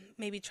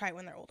maybe try it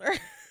when they're older.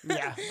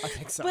 Yeah, I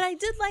think so. But I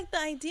did like the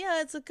idea.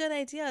 It's a good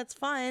idea. It's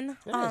fun.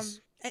 It is.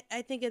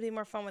 I think it'd be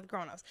more fun with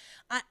grown-ups.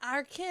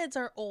 Our kids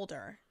are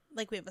older.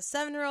 Like, we have a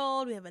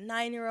 7-year-old, we have a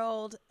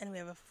 9-year-old, and we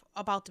have a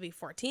about to be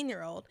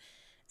 14-year-old.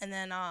 And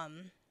then,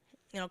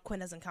 Quinn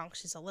doesn't count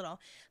because she's so little.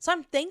 So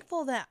I'm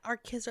thankful that our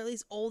kids are at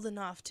least old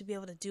enough to be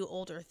able to do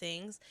older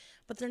things.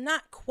 But they're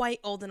not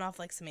quite old enough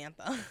like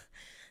Samantha.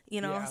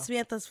 Yeah.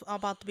 Samantha's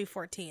about to be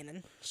 14,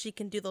 and she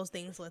can do those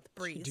things with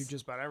Breeze. She can do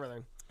just about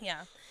everything.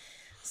 Yeah.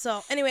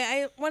 So, anyway,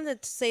 I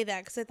wanted to say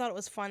that because I thought it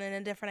was fun and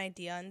a different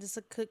idea. And just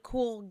a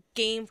cool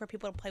game for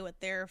people to play with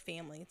their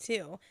family,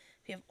 too.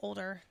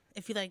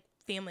 If you like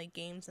family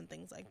games and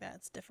things like that,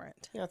 it's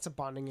different. Yeah, it's a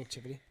bonding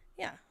activity.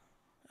 Yeah.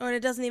 Or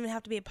it doesn't even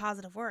have to be a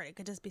positive word. It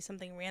could just be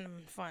something random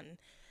and fun,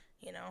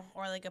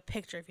 or like a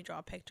picture if you draw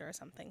a picture or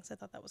something. So I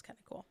thought that was kind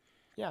of cool.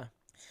 Yeah.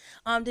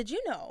 Did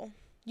you know?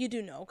 You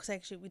do know because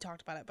actually we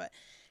talked about it, but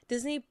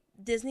Disney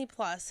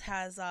Plus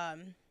has a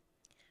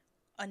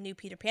new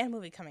Peter Pan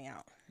movie coming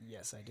out.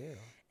 Yes, I do.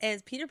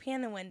 It's Peter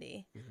Pan and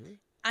Wendy. Mm-hmm.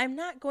 I'm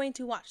not going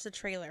to watch the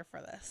trailer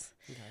for this.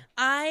 Okay.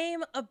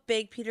 I'm a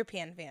big Peter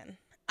Pan fan.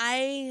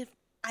 I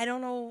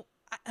don't know.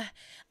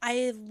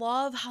 I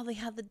love how they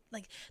have the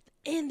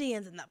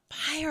Indians and the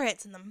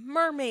pirates and the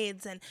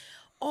mermaids and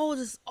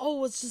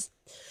it's just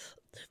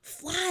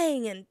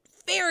flying and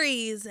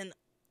fairies and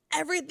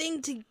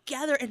everything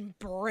together in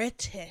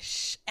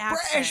British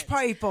accent. British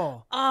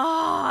people.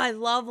 Oh, I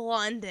love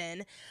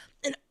London.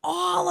 And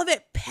all of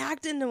it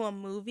packed into a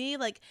movie.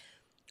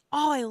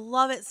 I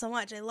love it so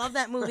much. I love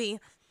that movie.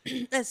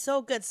 It's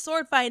so good.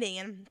 Sword fighting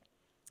and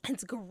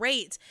it's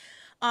great.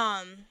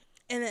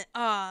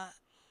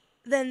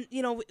 Then,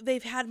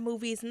 they've had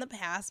movies in the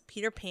past.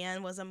 Peter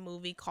Pan was a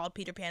movie called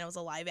Peter Pan. It was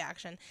a live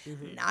action.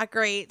 Mm-hmm. Not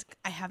great.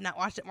 I have not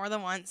watched it more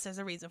than once. There's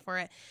a reason for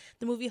it.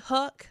 The movie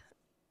Hook,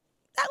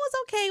 that was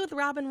okay with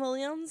Robin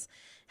Williams.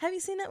 Have you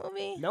seen that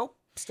movie? Nope.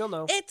 Still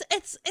no.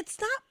 It's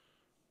not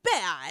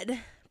bad,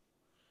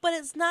 but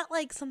it's not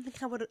like something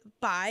I would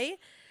buy.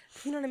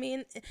 You know what I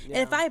mean? Yeah.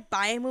 And if I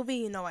buy a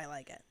movie, I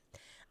like it.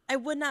 I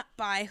would not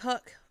buy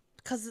Hook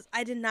because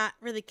I did not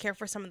really care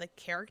for some of the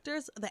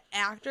characters, the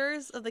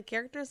actors of the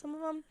characters, some of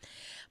them.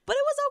 But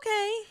it was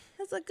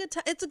okay. It's a good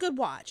time. It's a good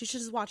watch. You should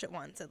just watch it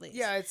once at least.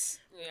 Yeah,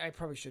 I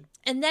probably should.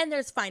 And then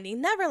there's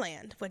Finding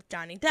Neverland with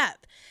Johnny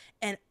Depp.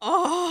 And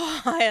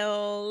I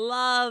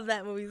love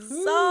that movie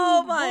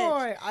so much.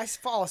 Boy, I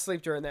fall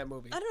asleep during that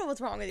movie. I don't know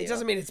what's wrong with you. It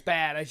doesn't mean it's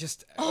bad. I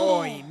just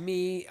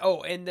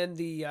and then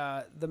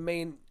the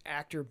main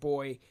actor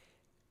boy.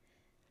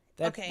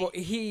 Boy,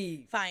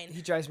 he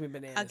drives me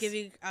bananas.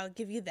 I'll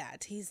give you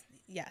that. He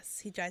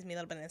drives me a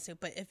little bananas too.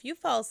 But if you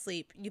fall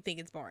asleep, you think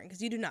it's boring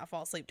because you do not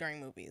fall asleep during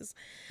movies.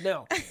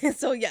 No.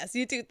 So yes,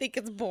 you do think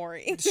it's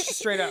boring.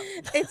 Straight up.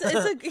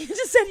 You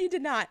just said you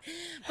did not,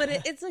 but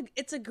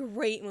it's a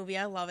great movie.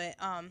 I love it.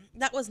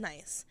 That was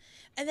nice.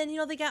 And then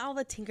they got all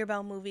the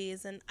Tinkerbell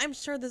movies, and I'm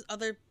sure there's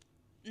other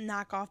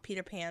knockoff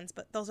Peter Pans,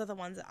 but those are the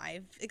ones that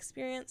I've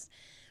experienced.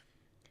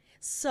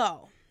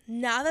 So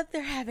now that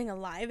they're having a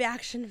live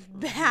action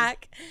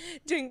back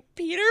doing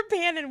Peter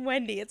Pan and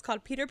Wendy, it's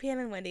called Peter Pan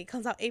and Wendy. It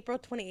comes out April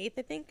 28th,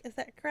 I think. Is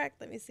that correct?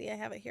 Let me see. I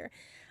have it here.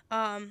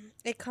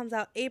 It comes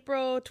out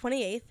April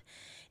 28th,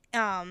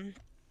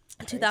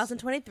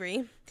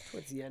 2023.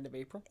 Towards the end of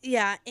April.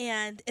 Yeah,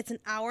 and it's an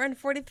hour and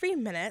 43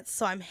 minutes,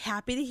 so I'm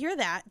happy to hear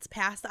that. It's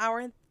past the hour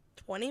and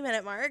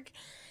 20-minute mark.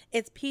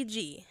 It's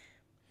PG.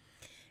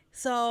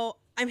 So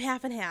I'm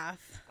half and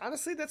half.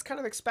 Honestly, that's kind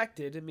of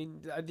expected. I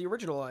mean, the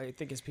original, I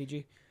think, is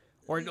PG.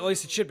 Or at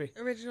least it should be.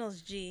 Original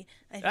is G.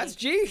 That's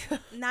G?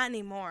 Not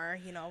anymore,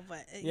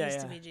 but it used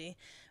to be G.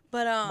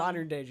 But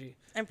modern day G.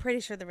 I'm pretty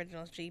sure the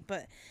original is G.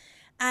 But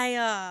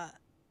I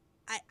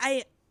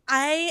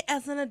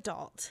as an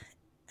adult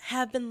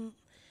have been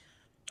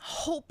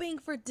hoping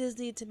for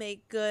Disney to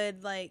make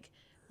good like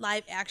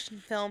live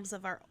action films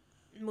of our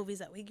movies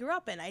that we grew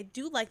up in. I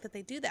do like that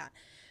they do that,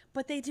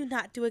 but they do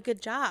not do a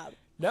good job.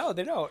 No,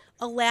 they don't.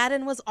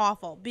 Aladdin was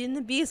awful. Beauty and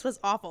the Beast was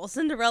awful.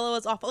 Cinderella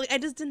was awful. Like, I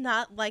just did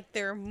not like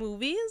their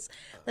movies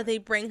that they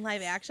bring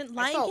live action.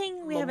 Lion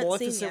King, we haven't seen yet.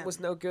 Maleficent was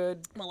no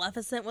good.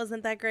 Maleficent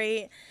wasn't that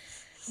great,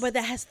 but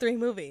that has 3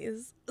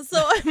 movies, so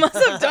it must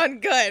have done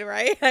good,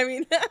 right? I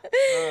mean,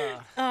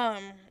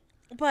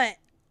 but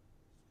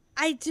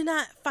I do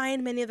not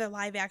find many of their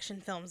live action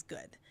films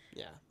good.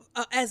 Yeah.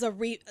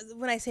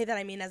 When I say that,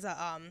 I mean as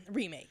a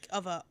remake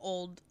of a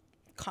old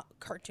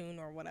cartoon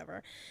or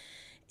whatever.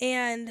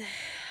 And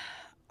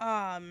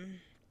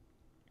I'm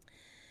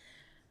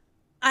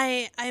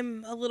a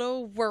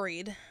little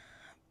worried,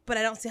 but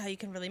I don't see how you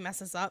can really mess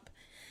this up.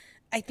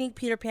 I think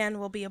Peter Pan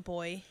will be a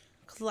boy,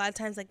 because a lot of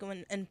times, like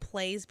when in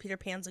plays, Peter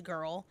Pan's a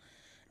girl,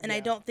 and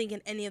I don't think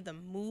in any of the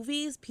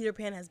movies Peter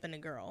Pan has been a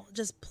girl.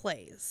 Just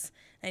plays.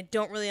 And I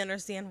don't really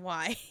understand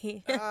why.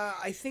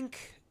 I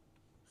think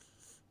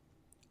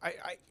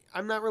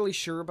I'm not really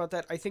sure about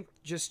that. I think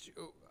just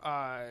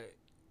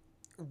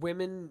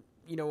women,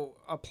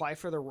 apply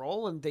for the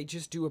role and they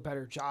just do a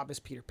better job as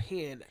Peter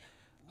Pan.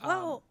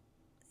 Well,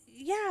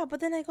 yeah,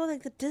 but then I go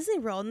like the Disney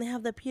World and they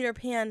have the Peter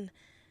Pan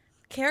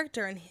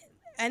character, and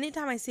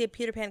anytime I see a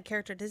Peter Pan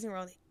character at Disney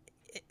World,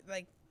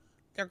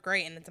 they're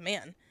great, and it's a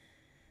man.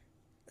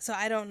 So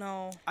I don't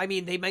know. I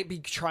mean, they might be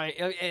trying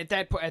at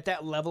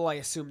that level. I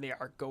assume they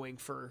are going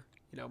for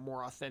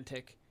more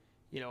authentic,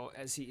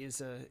 as he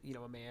is a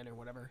man or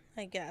whatever.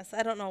 I guess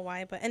I don't know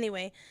why, but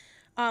anyway,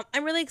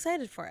 I'm really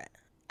excited for it.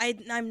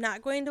 I'm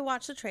not going to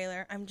watch the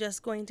trailer. I'm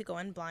just going to go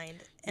in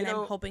blind, and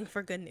I'm hoping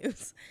for good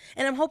news.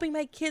 And I'm hoping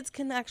my kids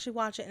can actually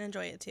watch it and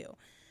enjoy it too.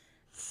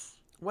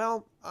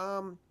 Well,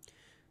 I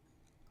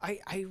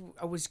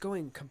was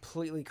going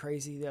completely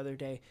crazy the other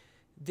day.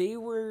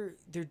 They're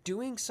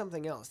doing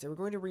something else. They were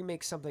going to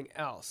remake something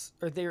else,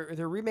 or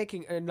they're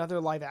remaking another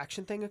live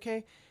action thing.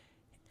 Okay,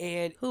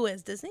 and who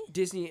is Disney?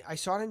 Disney. I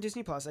saw it on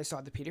Disney Plus. I saw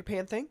the Peter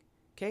Pan thing.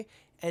 Okay,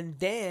 and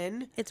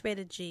then it's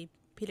rated G.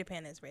 Peter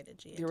Pan is rated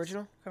G. The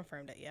original?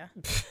 Confirmed it, yeah.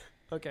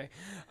 Okay.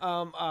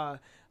 I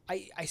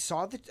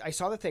saw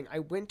the thing. I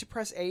went to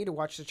press A to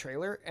watch the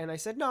trailer, and I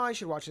said, no, I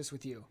should watch this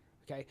with you.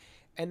 Okay.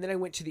 And then I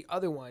went to the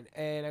other one,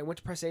 and I went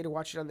to press A to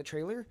watch it on the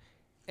trailer,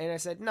 and I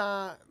said,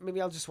 nah, maybe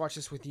I'll just watch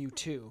this with you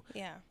too.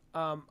 Yeah.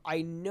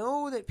 I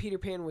know that Peter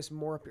Pan was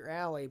more up your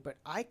alley, but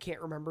I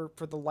can't remember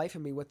for the life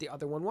of me what the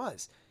other one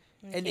was.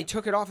 Okay. And they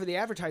took it off of the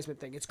advertisement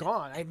thing. It's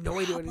gone. I have no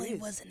idea what it is. Probably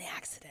was an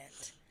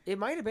accident. It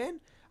might have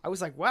been. I was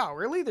like, wow,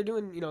 really? They're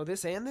doing,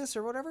 this and this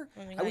or whatever?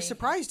 I was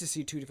surprised to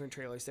see 2 different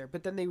trailers there,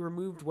 but then they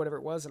removed whatever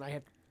it was, and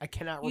I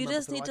cannot remember. You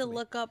just need to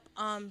look up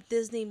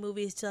Disney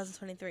movies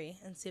 2023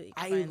 and see what you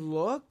can find. I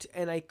looked,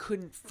 and I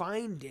couldn't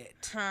find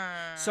it.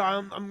 So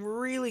I'm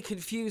really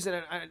confused,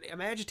 and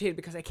I'm agitated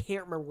because I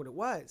can't remember what it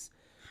was.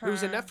 It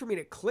was enough for me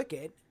to click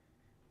it.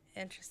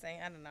 Interesting.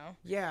 I don't know.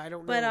 Yeah, I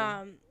don't know. But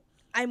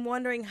I'm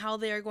wondering how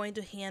they are going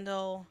to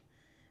handle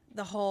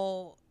the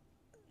whole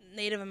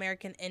Native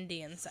American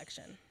Indian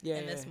section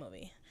in this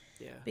movie.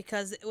 Yeah.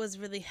 Because it was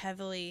really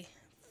heavily,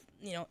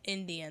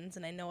 Indians,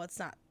 and I know that's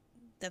not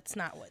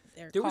what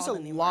they're There called was a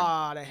anymore.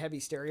 lot of heavy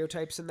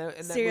stereotypes in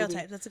that stereotypes,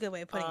 movie. that's a good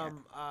way of putting it.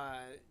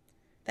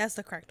 That's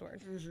the correct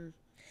word. Mm-hmm.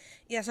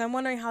 Yeah, so I'm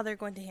wondering how they're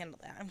going to handle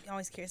that. I'm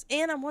always curious.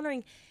 And I'm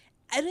wondering,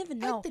 I don't even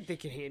know. I think they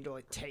can handle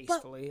it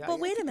tastefully. But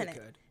wait a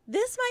minute.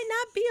 This might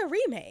not be a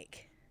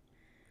remake.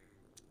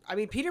 I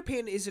mean, Peter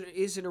Pan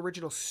is an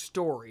original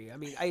story. I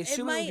mean, I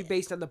assume it would be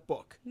based on the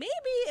book. Maybe.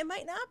 It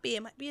might not be.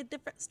 It might be a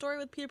different story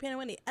with Peter Pan and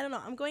Wendy. I don't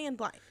know. I'm going in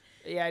blind.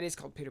 Yeah, it is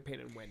called Peter Pan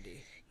and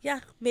Wendy.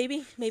 Yeah,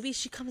 maybe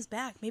she comes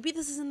back. Maybe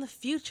this is in the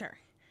future.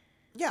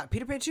 Yeah,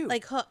 Peter Pan 2.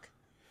 Like Hook.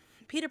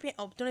 Peter Pan.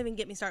 Oh, don't even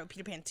get me started with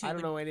Peter Pan 2. I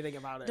don't know anything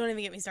about it. Don't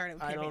even get me started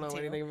with Peter Pan 2. I don't know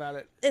anything about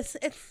it. It's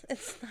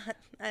not.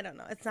 I don't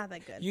know. It's not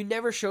that good. You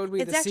never showed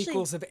me the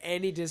sequels of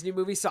any Disney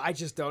movie, so I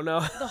just don't know.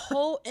 The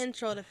whole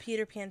intro to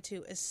Peter Pan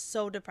 2 is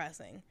so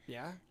depressing.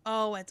 Yeah.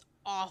 Oh, it's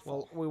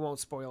awful. Well, we won't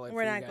spoil it.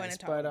 We're not guys, going to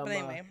talk. But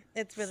anyway,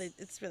 it's really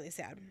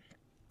sad.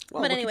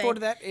 Well, looking forward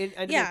to that in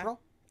end of April.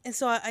 And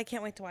so I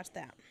can't wait to watch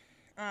that.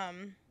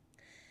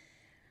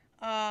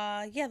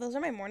 Yeah, those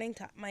are my morning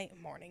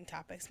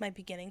topics, my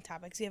beginning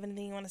topics. Do you have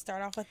anything you want to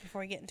start off with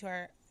before we get into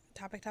our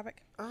topic?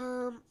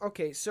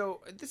 Okay, so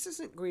this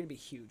isn't going to be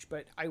huge,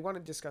 but I want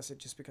to discuss it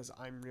just because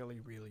I'm really,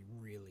 really,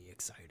 really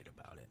excited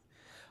about it.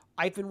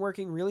 I've been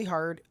working really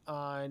hard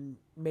on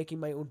making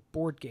my own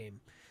board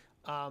game.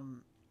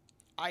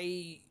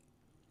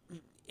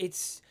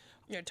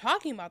 You're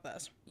talking about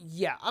this.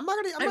 Yeah, I'm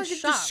not gonna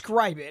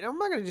describe it. I'm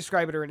not gonna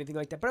describe it or anything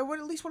like that. But I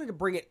at least wanted to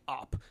bring it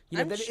up.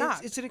 I'm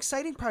shocked. It's an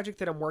exciting project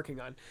that I'm working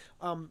on.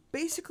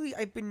 Basically,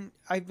 I've been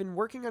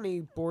working on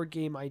a board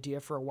game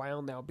idea for a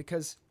while now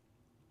because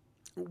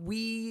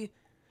I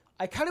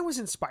kind of was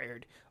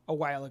inspired a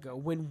while ago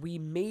when we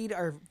made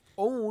our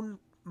own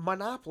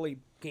Monopoly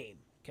game.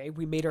 Okay,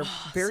 we made our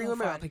very own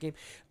Monopoly game.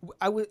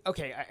 I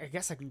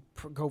guess I can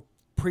go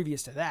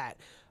previous to that.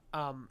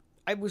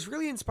 I was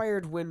really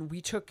inspired when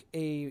we took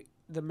the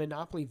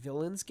Monopoly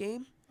Villains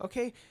game.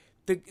 Okay,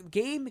 the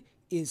game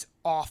is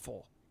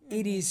awful.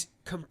 It is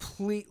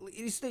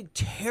the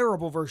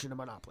terrible version of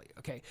Monopoly.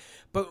 Okay,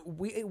 but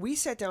we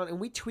sat down and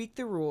we tweaked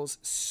the rules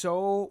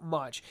so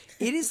much.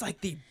 It is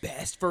like the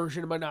best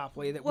version of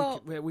Monopoly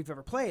that we've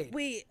ever played.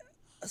 We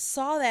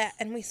saw that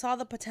and we saw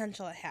the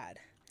potential it had.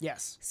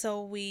 Yes.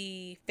 So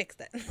we fixed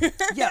it.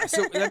 Yeah,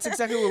 so that's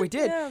exactly what we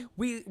did. Yeah.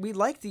 We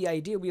liked the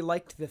idea, we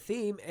liked the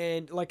theme,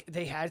 and like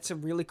they had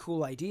some really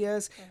cool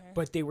ideas,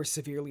 but they were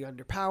severely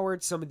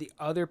underpowered. Some of the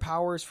other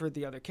powers for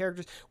the other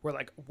characters were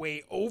like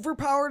way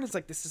overpowered. It's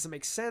like, this doesn't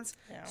make sense.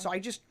 Yeah. So I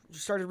just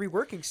started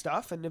reworking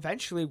stuff, and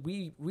eventually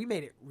we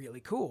made it really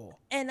cool.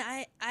 And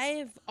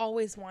I've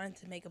always wanted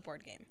to make a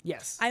board game.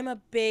 Yes. I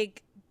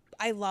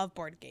love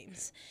board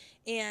games,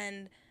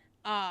 and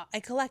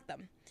I collect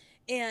them.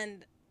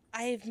 And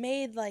I've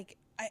made like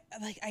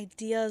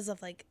ideas of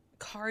like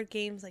card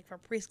games like for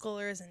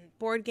preschoolers and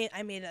board game.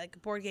 I made like a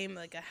board game,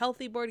 like a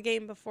healthy board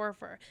game before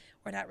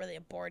or not really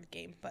a board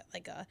game, but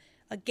like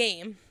a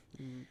game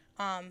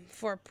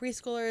for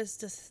preschoolers,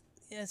 just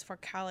as for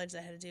college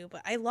I had to do.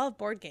 But I love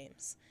board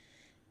games.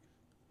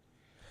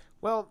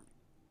 Well,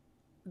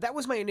 that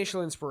was my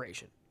initial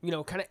inspiration,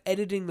 kind of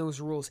editing those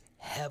rules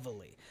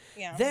heavily.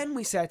 Yeah. Then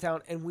we sat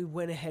down and we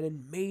went ahead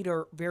and made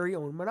our very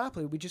own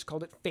Monopoly. We just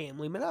called it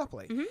Family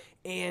Monopoly.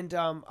 And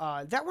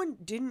that one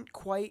didn't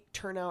quite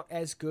turn out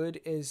as good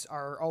as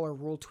all our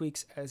rule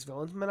tweaks as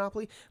Villains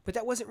Monopoly, but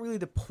that wasn't really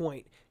the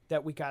point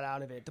that we got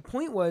out of it. The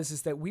point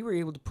is that we were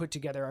able to put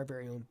together our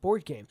very own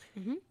board game.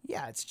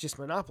 Yeah, it's just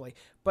Monopoly,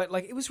 but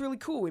like it was really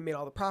cool. We made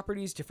all the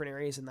properties, different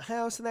areas in the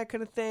house and that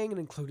kind of thing, and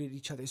included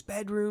each other's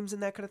bedrooms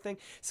and that kind of thing.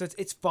 So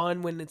it's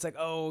fun when it's like,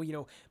 oh,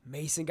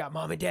 Mason got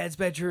mom and dad's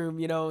bedroom,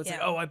 it's like,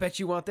 oh, I bet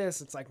you want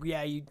this. It's like,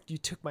 yeah, you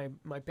took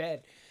my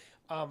bed.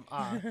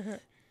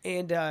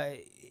 And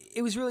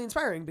it was really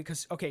inspiring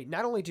because, okay,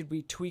 not only did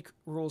we tweak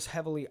rules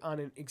heavily on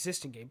an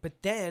existing game,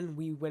 but then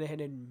we went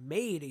ahead and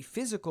made a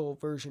physical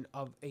version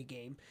of a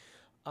game.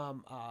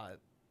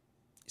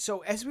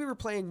 So as we were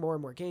playing more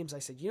and more games, I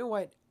said, you know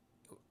what?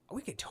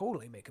 We could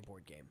totally make a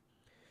board game.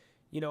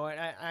 And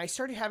I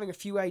started having a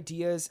few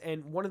ideas,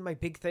 and one of my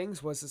big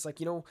things was,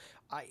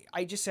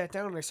 I just sat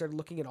down and I started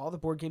looking at all the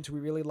board games we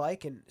really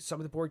like and some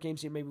of the board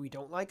games maybe we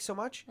don't like so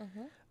much.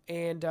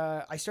 And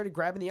I started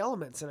grabbing the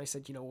elements, and I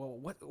said, well,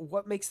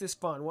 what makes this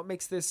fun? What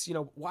makes this,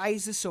 why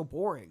is this so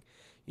boring?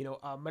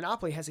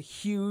 Monopoly has a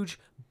huge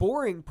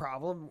boring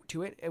problem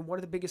to it, and one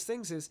of the biggest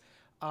things is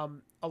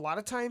a lot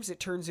of times it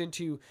turns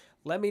into,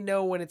 let me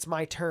know when it's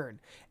my turn,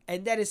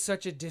 and that is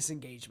such a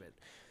disengagement.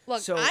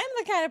 Look, I'm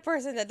the kind of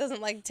person that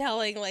doesn't like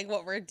telling like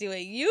what we're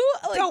doing. You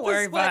don't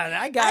worry about it.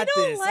 I got this.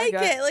 I don't like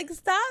it. Like,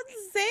 stop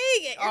saying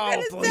it. You're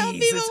gonna tell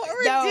people what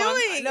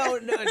we're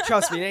doing. No,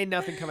 trust me, ain't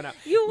nothing coming out.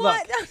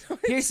 Look,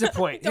 here's the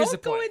point.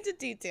 Don't go into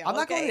detail. I'm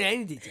not going into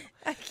any detail.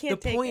 I can't take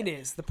it.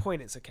 The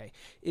point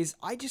is,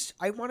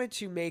 I wanted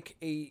to make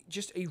a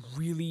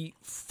really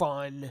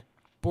fun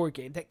board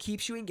game that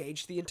keeps you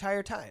engaged the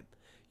entire time.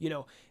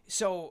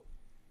 So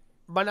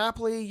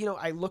Monopoly,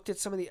 I looked at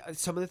some of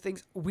the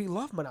things. We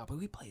love Monopoly.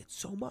 We play it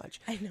so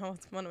much. I know,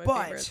 it's one of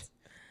my favorites.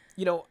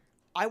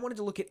 I wanted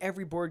to look at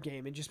every board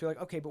game and just be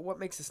like, okay, but what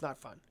makes this not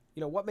fun?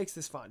 What makes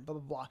this fun? Blah,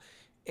 blah, blah.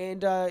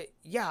 And I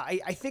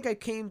think I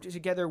came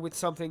together with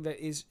something that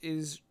is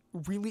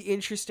really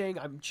interesting.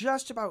 I'm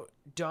just about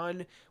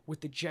done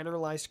with the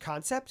generalized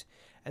concept,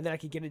 and then I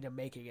could get into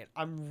making it.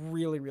 I'm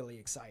really, really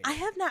excited. I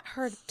have not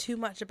heard too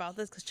much about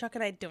this because Chuck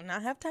and I do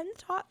not have time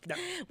to talk,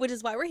 which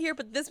is why we're here.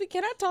 But this we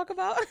cannot talk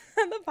about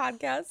on the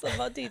podcast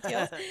about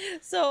details.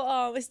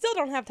 So we still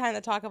don't have time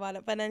to talk about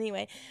it. But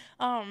anyway,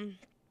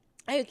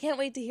 I can't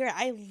wait to hear it.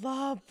 I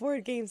love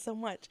board games so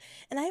much,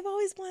 and I've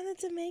always wanted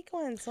to make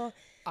one. So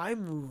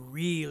I'm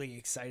really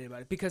excited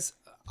about it because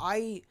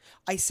I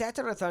sat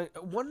down and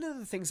thought, one of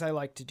the things I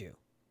like to do,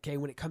 okay,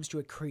 when it comes to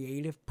a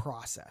creative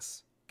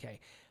process, okay,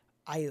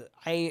 I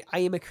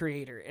am a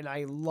creator and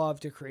I love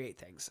to create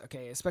things,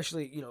 okay,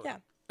 especially,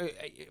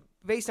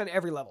 based on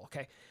every level,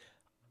 okay.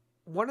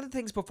 One of the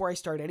things before I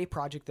start any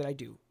project that I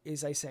do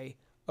is I say,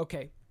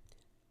 okay,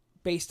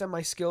 based on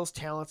my skills,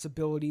 talents,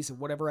 abilities, and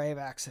whatever I have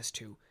access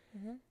to,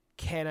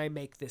 can I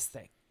make this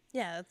thing?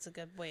 Yeah, that's a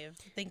good way of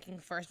thinking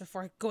first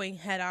before going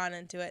head on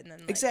into it. And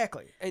then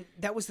exactly. And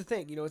that was the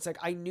thing. It's like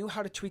I knew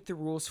how to tweak the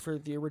rules for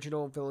the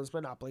original Villains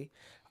Monopoly.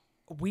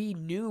 We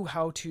knew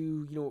how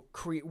to,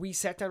 create. We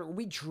sat down and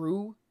we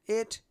drew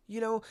it,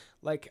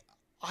 like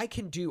I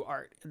can do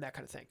art and that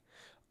kind of thing.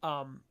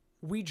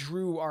 We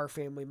drew our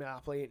Family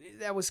Monopoly.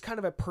 That was kind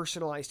of a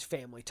personalized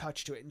family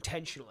touch to it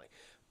intentionally.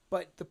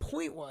 But the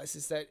point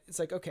is that it's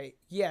like, okay,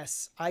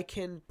 yes, I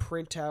can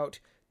print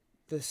out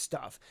the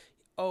stuff.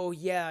 Oh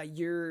yeah,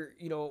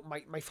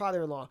 my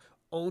father-in-law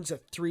owns a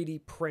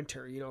 3D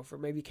printer, for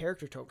maybe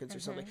character tokens or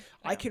something.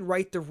 Yeah. I can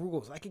write the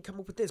rules. I can come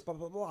up with this, blah,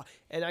 blah, blah.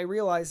 And I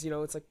realized,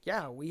 it's like,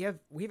 yeah, we have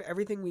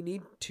everything we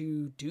need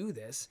to do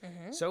this.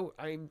 So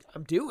I'm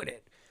doing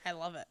it. I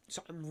love it.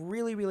 So I'm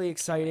really, really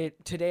excited.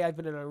 Today I've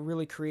been in a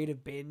really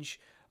creative binge,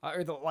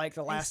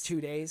 the last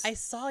 2 days. I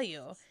saw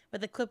you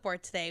with a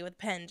clipboard today with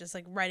pen, just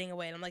like writing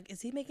away. And I'm like,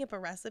 is he making up a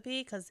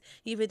recipe? Because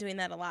you've been doing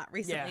that a lot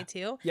recently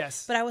too.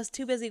 Yes. But I was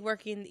too busy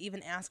working to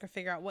even ask or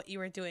figure out what you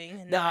were doing.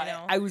 And No, now I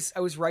know. I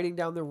was writing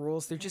down the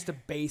rules. They're just a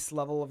base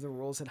level of the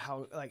rules and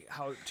how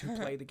to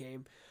play the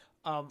game.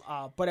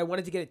 But I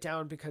wanted to get it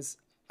down because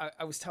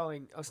I was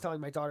telling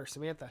my daughter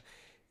Samantha,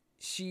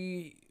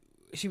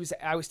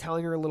 I was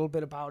telling her a little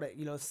bit about it,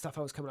 the stuff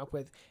I was coming up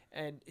with,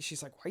 and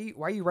she's like,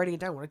 why are you writing it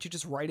down? Why don't you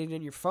just write it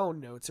in your phone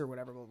notes or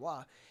whatever, blah,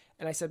 blah.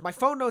 And I said, my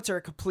phone notes are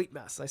a complete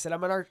mess. I said,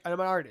 I'm an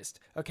artist.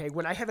 Okay.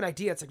 When I have an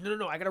idea, it's like,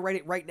 no, I got to write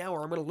it right now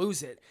or I'm going to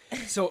lose it.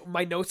 So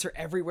my notes are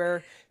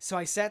everywhere. So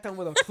I sat down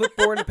with a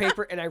clipboard and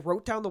paper and I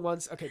wrote down the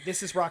ones. Okay.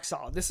 This is rock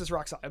solid. This is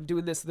rock solid. I'm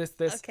doing this.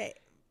 Okay.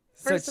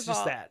 So First of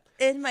all,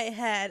 in my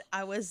head,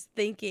 I was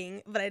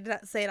thinking, but I did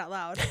not say it out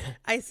loud.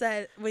 I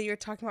said, when you were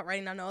talking about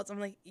writing down notes, I'm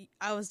like,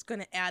 I was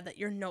going to add that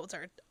your notes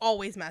are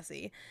always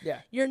messy. Yeah.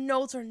 Your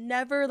notes are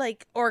never,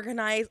 like,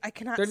 organized. I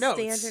cannot stand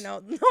notes. your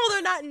notes. No,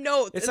 they're not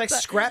notes. It's like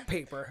scrap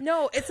paper.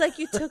 No, it's like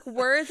you took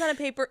words on a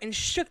paper and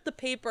shook the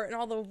paper and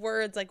all the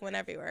words, like, went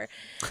everywhere.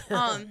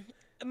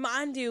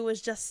 Mandu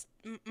was just,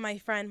 my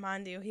friend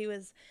Mandu, he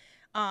was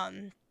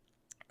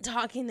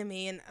talking to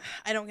me, and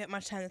I don't get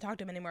much time to talk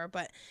to him anymore,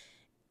 but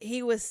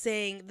he was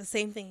saying the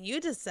same thing you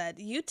just said.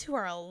 You two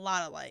are a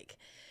lot alike.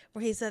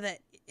 Where he said that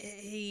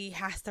he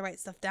has to write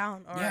stuff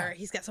down, or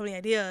he's got so many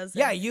ideas.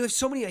 Yeah, you have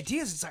so many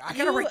ideas. It's like, I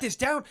got to write this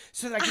down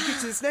so that I can get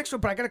to this next one,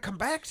 but I got to come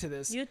back to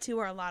this. You two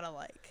are a lot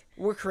alike.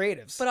 We're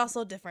creatives. But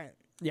also different.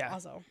 Yeah.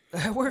 Also.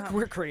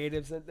 we're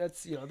creatives.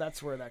 And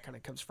that's where that kind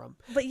of comes from.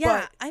 But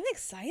yeah, I'm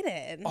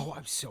excited. Oh,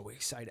 I'm so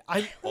excited.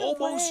 I'm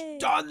almost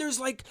done. There's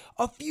like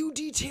a few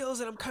details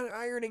that I'm kind of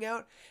ironing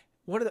out.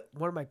 One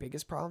of my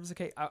biggest problems,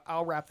 okay,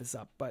 I'll wrap this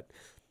up, but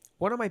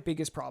one of my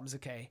biggest problems,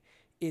 okay,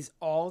 is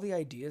all the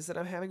ideas that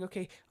I'm having,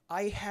 okay.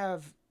 I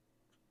have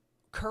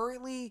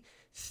currently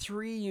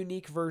 3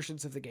 unique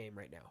versions of the game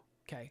right now,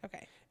 okay?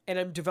 Okay. And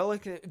I'm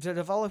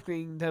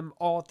developing them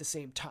all at the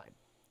same time,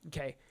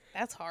 okay?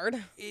 That's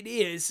hard. It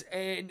is,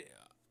 and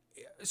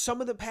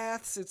some of the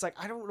paths, it's like,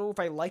 I don't know if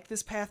I like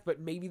this path, but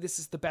maybe this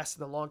is the best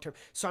in the long term.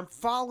 So I'm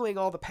following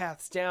all the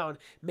paths down,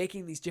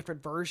 making these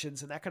different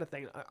versions and that kind of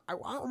thing. I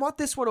want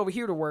this one over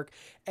here to work,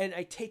 and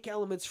I take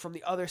elements from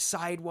the other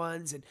side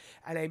ones and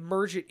I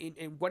merge it in,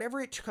 and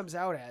whatever it comes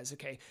out as,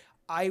 okay,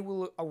 I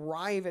will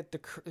arrive at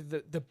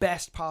the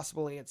best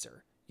possible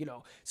answer,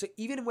 So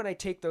even when I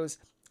take those,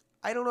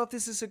 I don't know if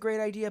this is a great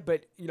idea,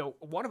 but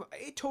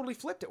it totally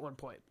flipped at one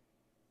point.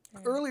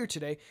 Earlier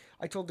today,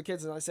 I told the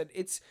kids and I said,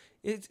 it's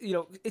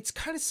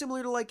kind of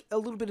similar to like a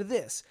little bit of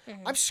this.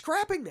 Mm-hmm. I'm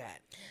scrapping that.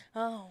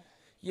 Oh.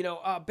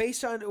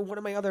 Based on one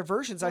of my other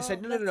versions, I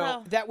said,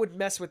 no, that would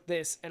mess with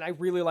this. And I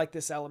really like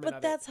this element of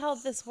it. But that's how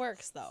this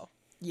works though.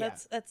 Yeah.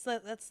 That's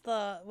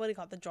the, what do you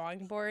call it? The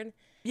drawing board.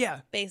 Yeah.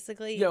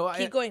 Basically,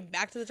 keep going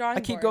back to the drawing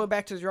board. I keep going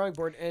back to the drawing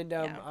board, and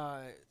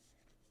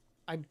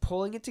I'm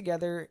pulling it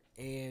together,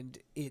 and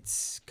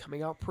it's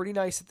coming out pretty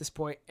nice at this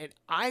point, and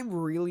I'm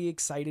really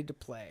excited to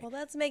play. Well,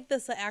 let's make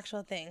this an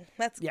actual thing.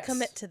 Let's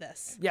commit to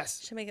this.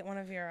 Yes. Should make it one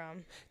of your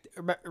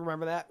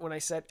Remember that when I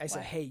said,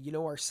 hey,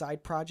 our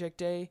side project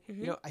day,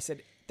 mm-hmm. I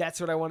said that's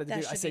what I wanted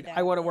to do. I said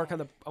I want to work on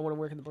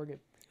the board game.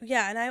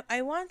 Yeah, and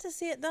I want to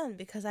see it done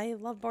because I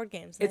love board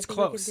games. It's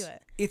close. We can do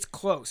it. It's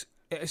close.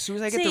 As soon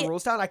as I get the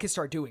rules down, I can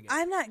start doing it.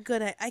 I'm not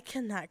good at. I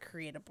cannot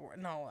create a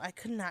board. No, I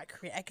could not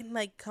create. I can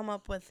come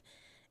up with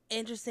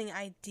interesting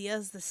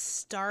ideas to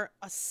start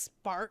a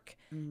spark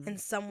in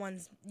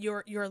someone's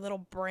your little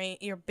brain,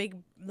 your big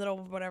little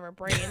whatever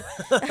brain,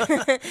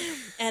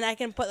 and I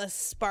can put a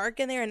spark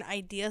in there and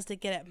ideas to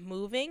get it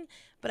moving.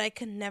 But I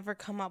could never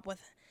come up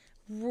with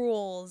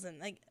rules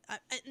and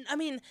I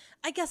mean,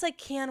 I guess I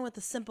can with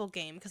a simple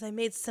game because I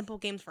made simple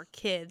games for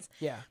kids.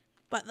 Yeah.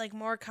 But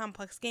more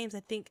complex games, I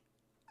think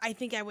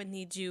I would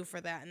need you for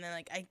that, and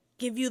then I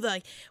give you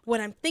what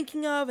I'm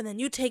thinking of, and then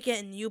you take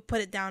it and you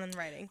put it down in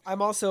writing.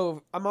 I'm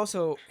also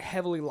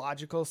heavily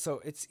logical, so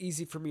it's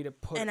easy for me to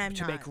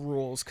make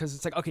rules because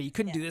it's like, okay, you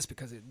couldn't do this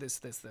because of this.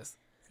 And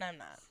I'm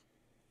not.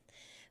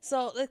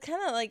 So it's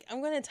kind of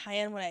I'm going to tie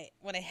in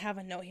what I have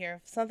a note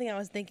here, something I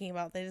was thinking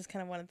about. They just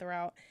kind of want to throw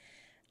out.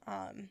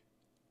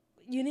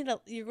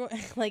 You're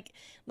going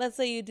let's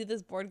say you do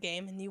this board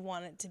game and you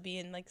want it to be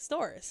in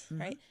stores,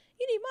 mm-hmm. right?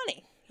 You need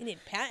money. You need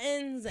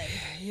patents and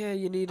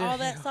you need all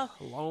that stuff.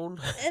 A loan.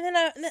 And then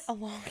a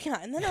loan, yeah.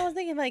 And then I was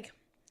thinking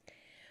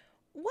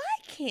why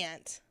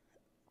can't?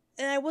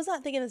 And I was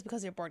not thinking this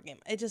because of your board game.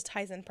 It just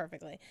ties in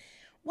perfectly.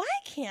 Why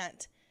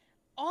can't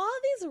all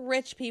these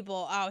rich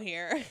people out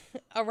here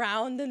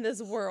around in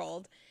this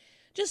world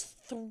just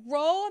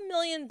throw $1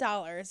 million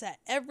at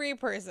every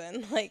person?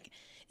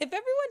 If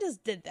everyone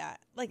just did that,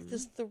 mm-hmm.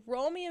 just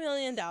throw me $1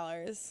 million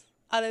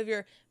out of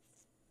your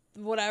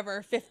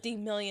whatever $50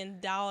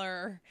 million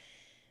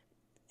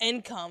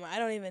income. I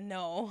don't even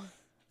know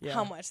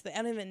how much.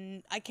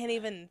 I can't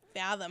even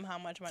fathom how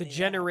much money. The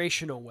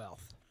generational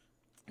wealth.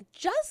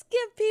 Just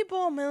give people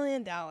 $1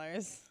 million.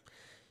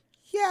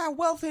 Yeah,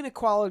 wealth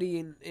inequality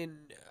in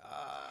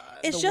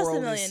it's the just world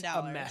 $1 million. is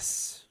a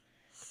mess.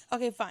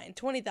 Okay, fine,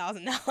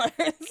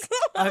 $20,000.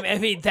 I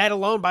mean, that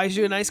alone buys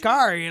you a nice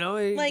car, you know.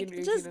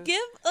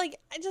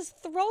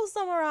 Just throw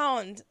some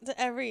around to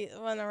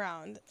everyone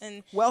around,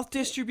 and wealth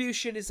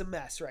distribution is a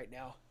mess right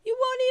now. You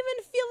won't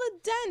even feel a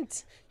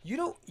dent.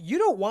 You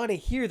don't want to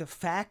hear the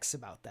facts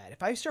about that.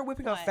 If I start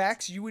whipping out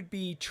facts, you would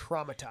be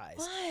traumatized.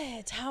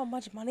 What? How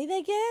much money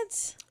they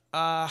get?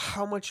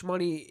 How much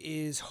money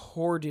is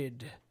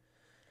hoarded?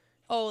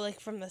 Oh, like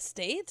from the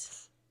state?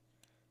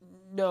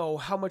 No,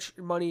 how much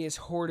money is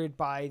hoarded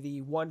by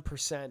the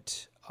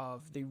 1%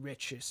 of the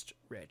richest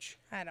rich?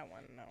 I don't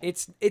want to know.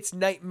 It's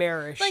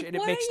nightmarish, and it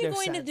makes no sense. What are you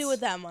going to do with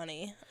that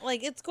money?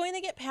 Like, it's going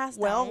to get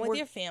passed down with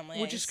your family.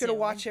 We're just going to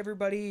watch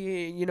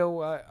everybody,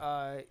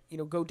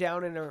 go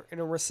down in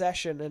a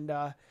recession,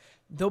 and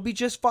they'll be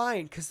just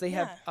fine because they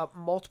have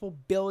multiple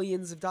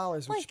billions of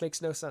dollars, which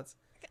makes no sense.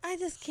 I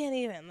just can't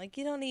even. Like,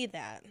 you don't need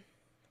that.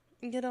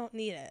 You don't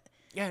need it.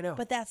 Yeah, I know.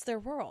 But that's their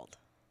world.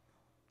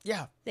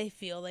 Yeah. They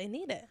feel they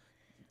need it.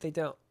 They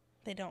don't.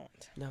 They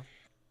don't. No.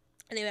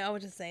 Anyway, I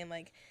was just saying,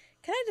 like,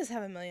 can I just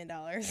have $1 million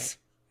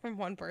from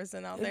one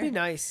person out there? It'd be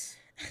nice.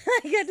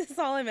 That's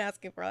all I'm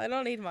asking for. I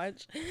don't need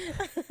much.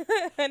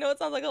 I know it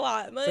sounds like a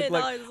lot. $1 million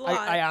is a lot.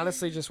 I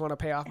honestly just want to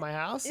pay off my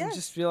house and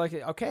just feel like,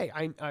 okay,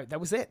 that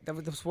was it. That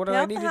was what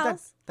I needed done.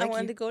 I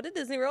wanted to go to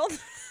Disney World.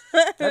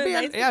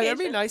 That'd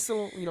be a nice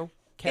little,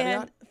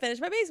 caveat. And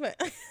finish my basement.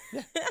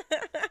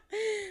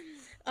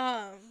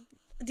 Yeah.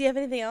 Do you have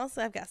anything else?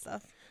 I've got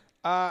stuff.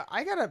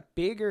 I got a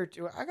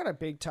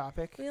big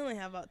topic. We only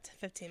have about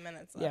 15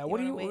 minutes left.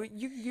 Yeah,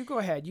 you go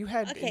ahead. You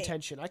had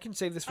intention. I can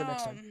save this for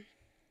next time.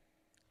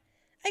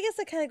 I guess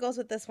it kind of goes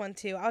with this one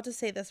too. I'll just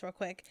say this real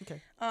quick.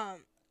 Okay.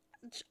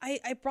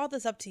 I brought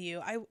this up to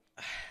you.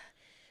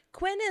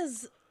 Quinn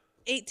is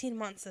 18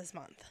 months this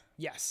month.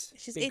 Yes.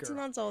 She's 18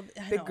 months old.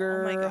 Big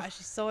girl. Oh my gosh,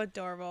 she's so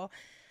adorable.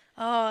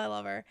 Oh, I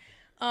love her.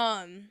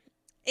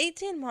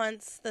 18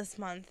 months this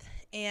month,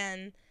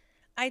 and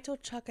I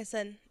told Chuck, I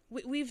said,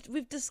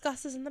 we've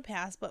discussed this in the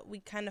past, but we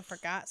kind of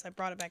forgot, so I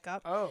brought it back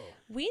up. Oh.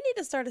 We need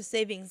to start a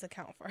savings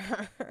account for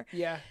her.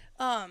 Yeah.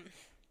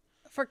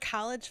 For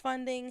college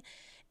funding,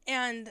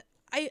 and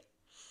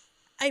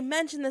I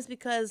mention this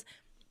because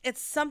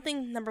it's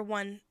something, number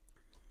one,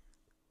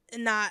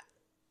 not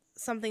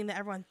something that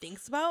everyone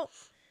thinks about.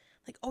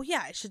 Like, oh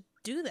yeah, I should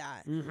do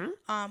that.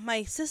 Mm-hmm.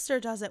 My sister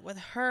does it with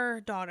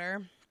her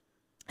daughter,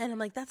 and I'm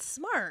like, that's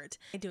smart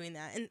doing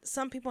that. And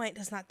some people might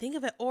just not think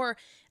of it, or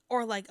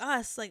like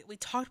us, like we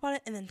talked about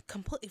it and then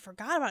completely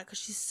forgot about it because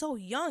she's so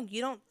young.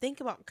 You don't think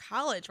about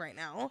college right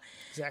now.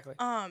 Exactly.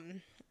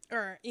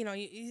 Or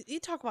you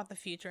talk about the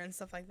future and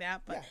stuff like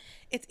that, but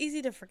it's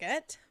easy to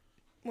forget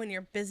when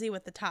you're busy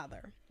with the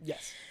toddler.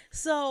 Yes.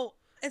 So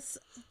it's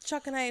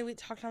Chuck and I. We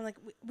talked. I'm like,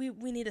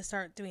 we need to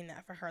start doing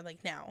that for her,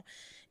 like now.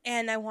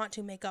 And I want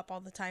to make up all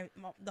the time,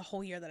 the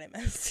whole year that I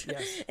missed,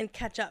 and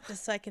catch up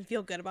just so I can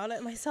feel good about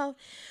it myself.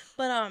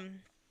 But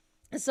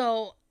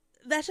so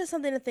that's just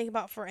something to think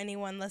about for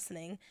anyone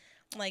listening.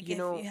 Like, if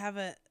you have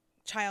a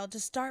child,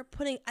 just start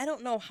putting. I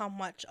don't know how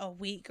much a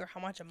week or how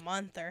much a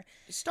month or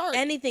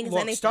anything is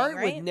anything. Start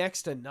right? with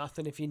next to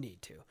nothing if you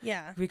need to.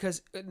 Yeah.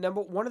 Because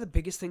one of the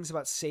biggest things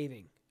about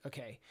saving.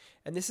 Okay,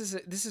 and this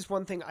is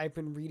one thing I've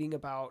been reading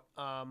about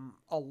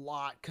a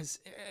lot, because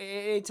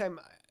anytime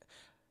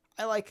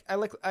I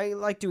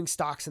like doing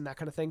stocks and that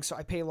kind of thing, so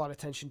I pay a lot of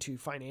attention to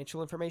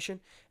financial information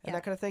and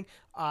that kind of thing.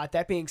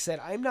 That being said,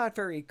 I'm not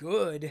very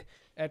good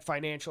at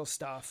financial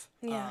stuff.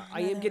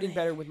 I am getting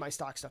better with my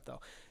stock stuff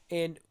though.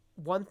 And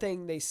one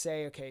thing they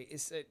say, okay,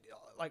 is that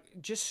like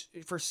just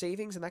for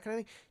savings and that kind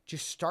of thing,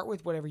 just start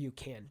with whatever you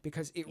can,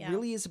 because it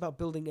really is about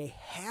building a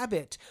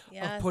habit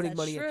of putting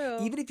money in.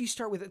 Even if you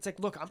start with, it's like,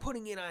 look, I'm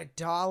putting in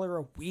 $1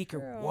 a week or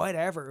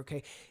whatever.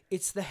 Okay.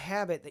 It's the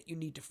habit that you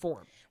need to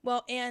form.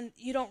 Well, and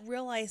you don't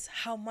realize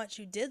how much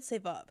you did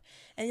save up,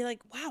 and you're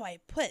like, wow, I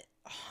put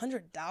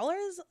 $100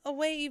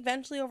 away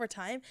eventually over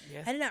time.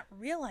 Yeah. I did not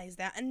realize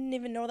that. I didn't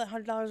even know that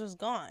 $100 was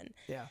gone.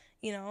 Yeah.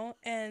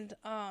 And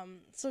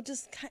so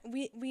just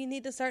we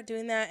need to start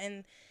doing that,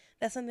 and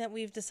that's something that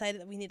we've decided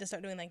that we need to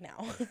start doing like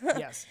now.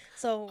 Yes.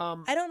 So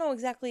I don't know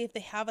exactly if they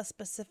have a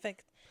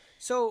specific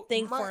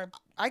thing for.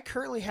 I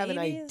currently have an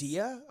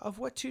idea of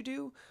what to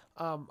do.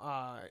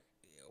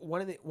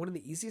 One of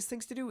the easiest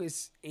things to do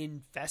is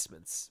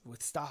investments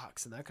with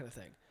stocks and that kind of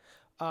thing.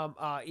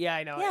 Yeah,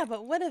 I know. Yeah,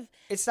 but what if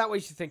it's not what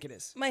you think it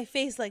is? My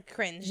face like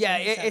cringed. Yeah,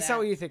 it's not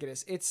what you think it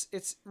is.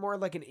 It's more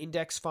like an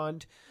index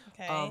fund.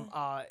 Okay.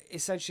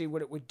 Essentially,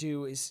 what it would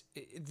do is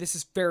this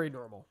is very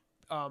normal.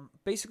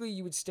 Basically,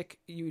 you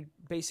would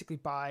basically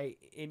buy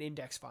an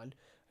index fund,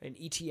 an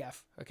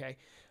ETF. Okay,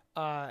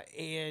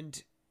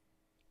 and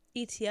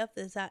ETF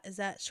is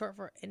that short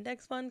for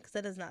index fund? Because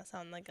that does not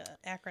sound like an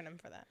acronym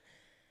for that.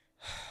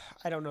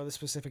 I don't know the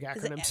specific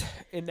acronyms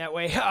in that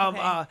way.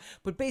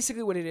 But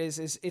basically what it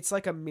is it's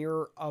like a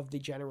mirror of the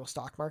general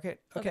stock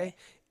market. Okay.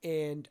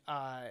 And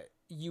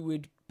you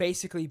would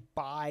basically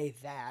buy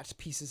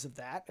pieces of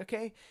that.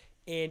 Okay.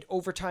 And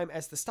over time,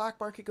 as the stock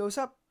market goes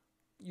up,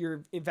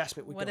 your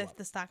investment would go up. What if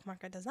the stock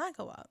market does not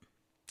go up?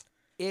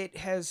 It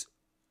has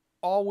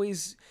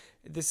always,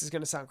 this is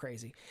going to sound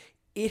crazy,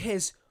 it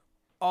has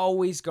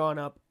always gone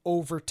up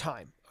over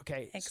time.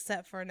 Okay.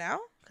 Except for now,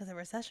 because of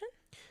recession?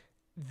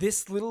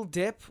 This little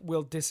dip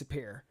will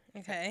disappear.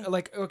 Okay.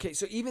 Okay,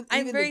 so even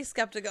I'm very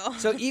skeptical.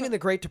 So even the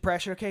Great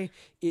Depression, okay,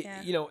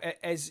 you know,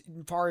 as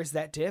far as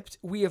that dipped,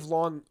 we have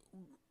long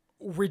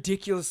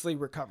ridiculously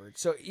recovered.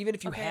 So even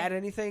if you had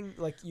anything,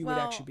 like, you would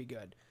actually be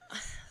good.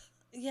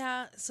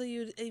 Yeah, so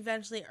you'd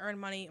eventually earn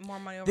more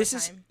money over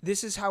time.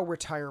 This is how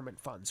retirement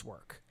funds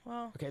work.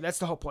 Well, okay, that's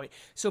the whole point.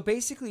 So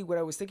basically what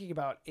I was thinking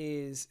about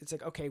is, it's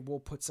like, okay, we'll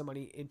put some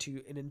money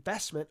into an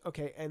investment,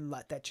 okay, and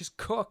let that just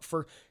cook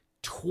for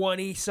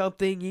 20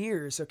 something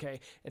years, okay,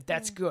 if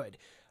that's good.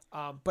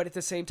 But at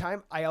the same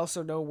time, I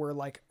also know we're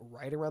like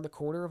right around the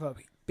corner of a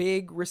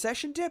big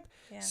recession dip.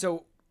 Yeah.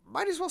 So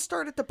might as well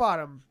start at the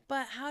bottom.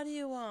 But how do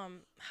you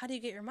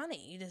get your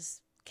money? You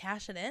just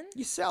cash it in?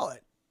 You sell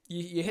it.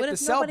 You hit the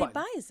sell button. What if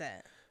nobody buys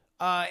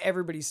it?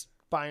 Everybody's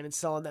buying and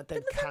selling that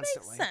thing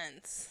constantly. That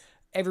makes sense.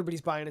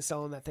 Everybody's buying and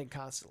selling that thing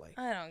constantly.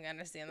 I don't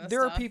understand this.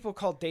 There are people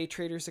called day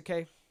traders,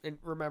 okay? And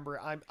remember,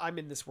 I'm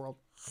in this world.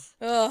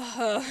 There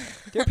are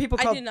people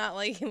called... I do not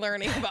like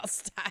learning about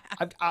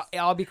stock.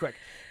 I'll be quick.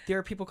 There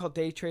are people called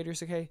day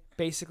traders, okay?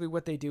 Basically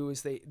what they do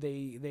is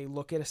they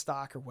look at a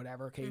stock or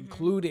whatever, okay,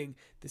 including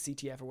the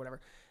CTF or whatever.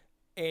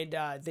 And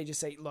they just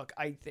say, look,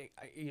 I think,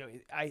 you know,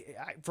 I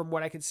from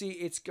what I can see,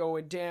 it's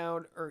going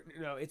down, or,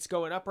 you know, it's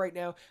going up right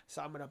now.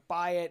 So I'm going to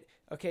buy it.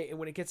 Okay. And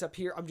when it gets up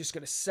here, I'm just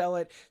going to sell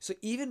it. So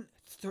even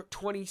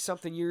 20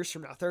 something years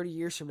from now, 30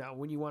 years from now,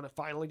 when you want to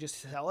finally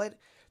just sell it,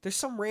 there's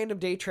some random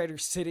day trader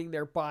sitting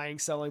there buying,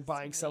 selling,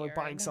 buying, selling,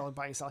 buying, selling,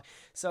 buying, selling.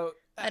 So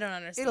I don't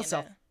understand it'll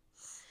sell.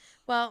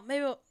 Well,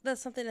 maybe that's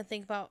something to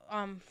think about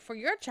for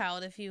your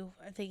child, if you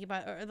are thinking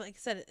about, or like I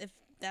said, if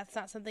that's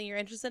not something you're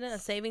interested in, a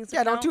savings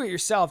account. Yeah, don't do it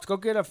yourself. Go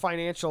get a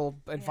financial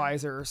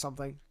advisor or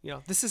something. You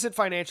know, this isn't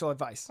financial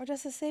advice. Or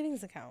just a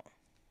savings account.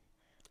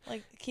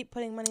 Like, keep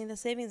putting money in the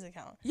savings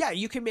account. Yeah,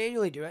 you can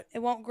manually do it. It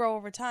won't grow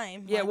over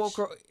time. Yeah, it won't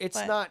grow. It's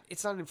not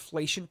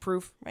inflation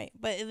proof. Right,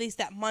 but at least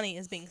that money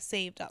is being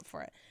saved up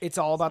for it. It's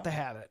all about the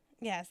habit.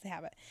 Yeah, it's the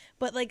habit.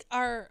 But like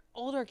our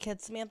older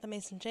kids, Samantha,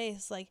 Mason,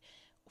 Jace, like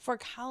for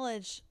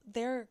college,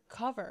 they're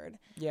covered.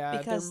 Yeah,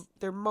 because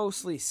they're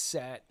mostly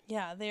set.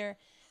 Yeah,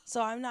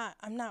 so I'm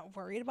not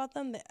worried about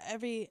them.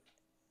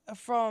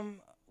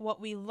 From what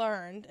we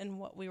learned and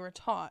what we were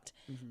taught,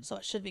 so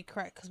it should be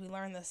correct because we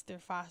learned this through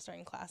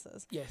fostering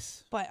classes.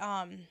 Yes. But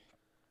a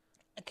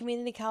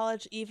community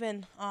college,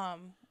 even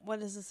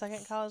what is the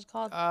second college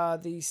called?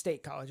 The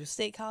state colleges.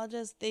 State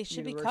colleges, they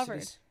should be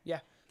covered. Yeah.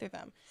 Through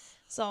them.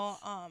 So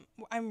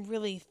I'm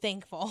really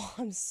thankful.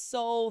 I'm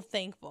so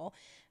thankful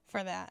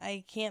for that.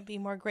 I can't be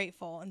more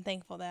grateful and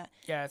thankful that.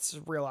 Yeah, it's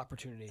a real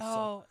opportunity.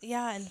 Oh,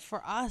 yeah, and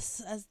for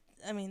us,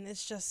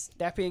 it's just.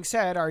 That being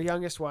said, our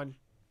youngest one.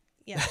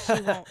 Yeah,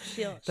 she won't.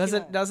 She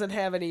doesn't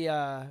have any.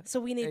 So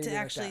we need to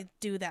actually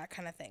do that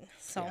kind of thing.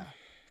 So,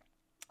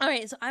 all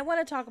right. So I want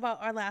to talk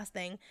about our last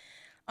thing.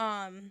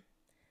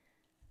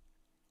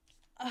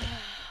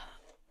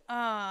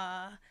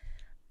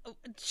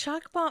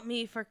 Chuck bought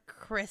me for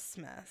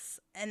Christmas,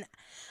 and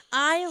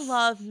I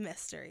love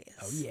mysteries.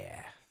 Oh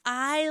yeah.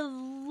 I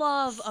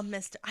love a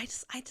mystery. I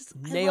just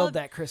nailed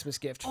that Christmas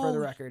gift for the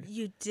record.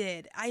 You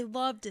did. I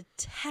love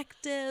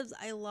detectives.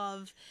 I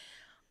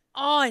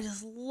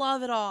just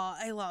love it all.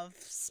 I love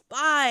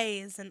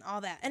spies and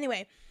all that.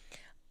 Anyway,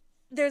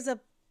 there's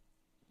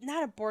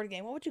not a board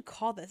game. What would you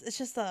call this? It's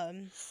just I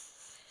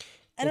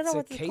don't know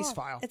what it's called. It's a case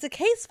file. It's a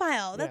case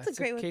file. That's a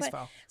great way to put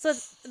it. So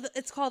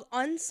it's called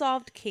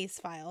Unsolved Case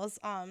Files.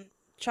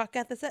 Chuck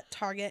got this at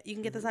Target. You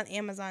can get this on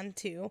Amazon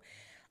too.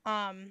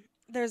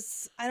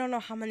 There's, I don't know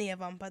how many of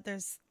them, but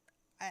there's,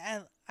 I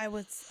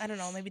don't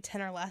know, maybe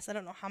 10 or less. I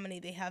don't know how many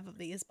they have of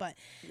these, but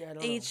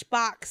each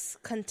box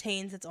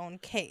contains its own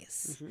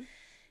case.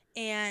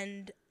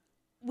 And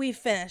we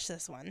finished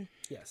this one.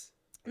 Yes.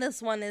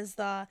 This one is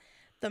the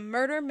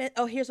murder,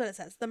 here's what it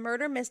says. The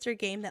murder mystery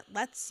game that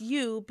lets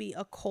you be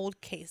a cold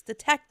case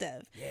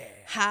detective. Yeah.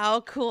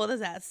 How cool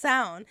does that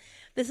sound?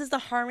 This is the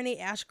Harmony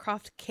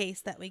Ashcroft case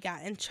that we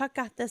got. And Chuck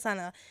got this on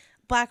a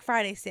Black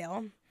Friday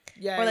sale.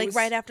 Yeah, or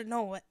right after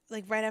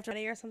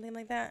Friday or something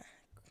like that.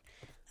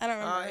 I don't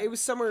remember. It was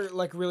somewhere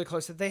like really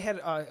close. They had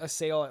a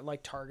sale at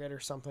like Target or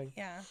something.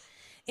 Yeah,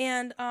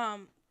 and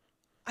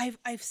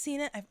I've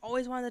seen it. I've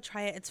always wanted to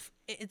try it.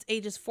 It's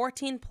ages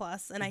 14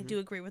 plus, and I do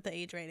agree with the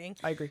age rating.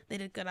 I agree. They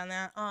did good on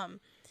that.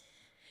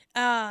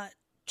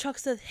 Chuck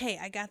said, "Hey,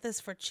 I got this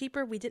for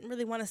cheaper. We didn't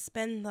really want to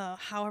spend the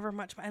however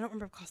much. I don't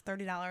remember if it cost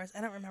 $30.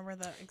 I don't remember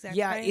the exact price.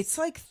 Yeah, it's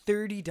like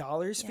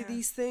 $30 for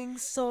these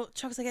things. So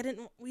Chuck's like,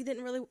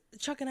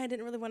 Chuck and I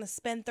didn't really want to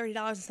spend $30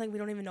 on something we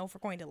don't even know if we're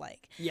going to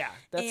like. Yeah,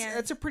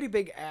 that's a pretty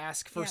big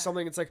ask for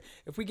something. It's like,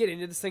 if we get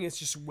into this thing, it's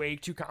just way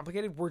too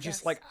complicated. We're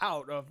just like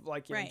out of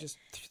like, you know, just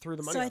threw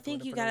the money. So I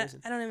think you got it.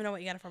 I don't even know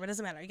what you got it for, but it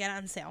doesn't matter. You got it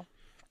on sale.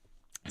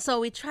 So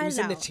we tried it out. It was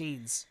in the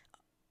teens.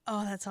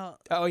 Oh, that's all.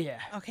 Oh yeah.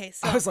 Okay,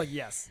 so I was like,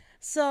 yes.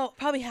 So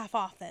probably half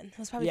off then. It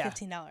was probably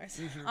 $15.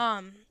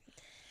 Mm-hmm.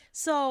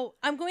 So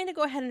I'm going to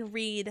go ahead and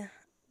read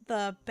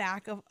the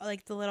back of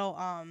like the little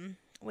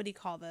what do you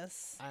call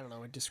this? I don't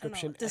know, a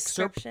description.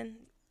 Description.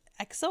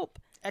 Excerpt.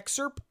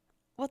 Excerpt.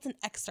 What's an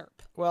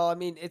excerpt? Well, I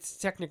mean, it's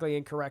technically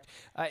incorrect.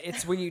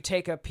 It's when you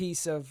take a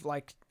piece of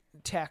like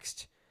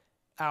text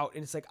out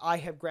and it's like, I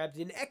have grabbed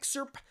an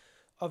excerpt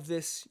of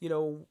this,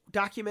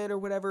 document or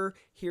whatever.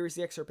 Here's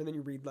the excerpt, and then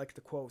you read like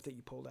the quote that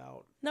you pulled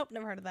out. Nope,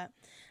 never heard of that.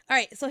 All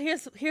right, so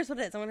here's what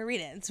it is. I'm going to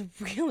read it. It's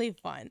really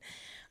fun.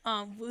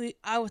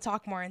 I will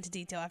talk more into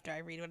detail after I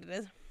read what it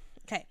is.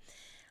 Okay.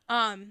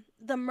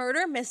 The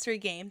murder mystery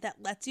game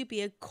that lets you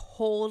be a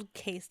cold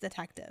case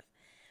detective.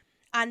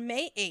 On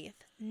May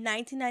 8th,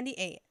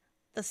 1998,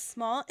 the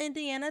small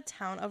Indiana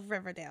town of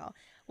Riverdale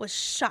was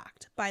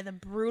shocked by the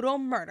brutal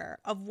murder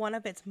of one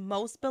of its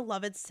most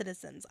beloved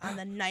citizens on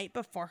the night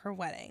before her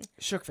wedding.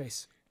 Shook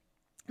face.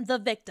 The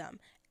victim,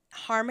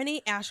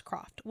 Harmony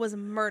Ashcroft, was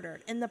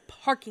murdered in the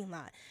parking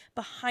lot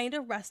behind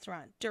a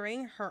restaurant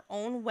during her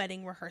own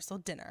wedding rehearsal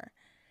dinner.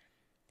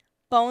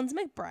 Bones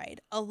McBride,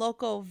 a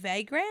local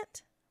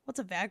vagrant. What's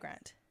a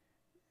vagrant?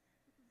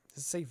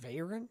 Does it say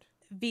vagrant?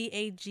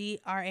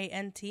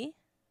 Vagrant?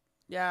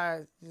 Yeah,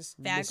 just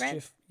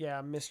vagrant?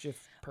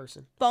 Mischief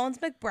person. Bones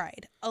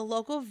McBride, a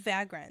local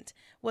vagrant,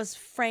 was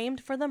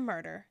framed for the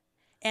murder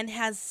and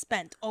has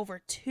spent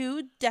over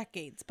 2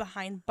 decades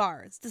behind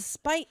bars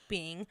despite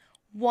being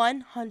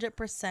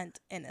 100%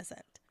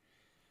 innocent.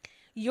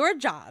 Your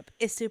job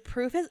is to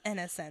prove his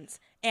innocence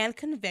and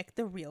convict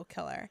the real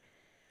killer.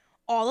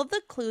 All of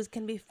the clues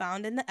can be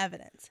found in the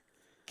evidence.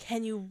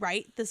 Can you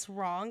right this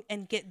wrong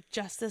and get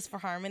justice for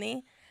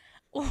Harmony?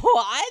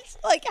 What?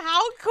 Like,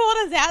 how cool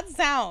does that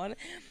sound?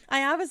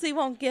 I obviously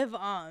won't give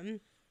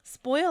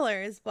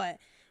spoilers, but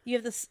you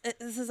have this.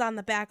 This is on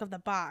the back of the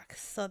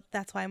box, so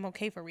that's why I'm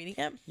okay for reading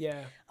it.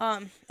 Yeah.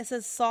 It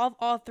says solve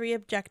all 3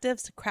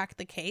 objectives to crack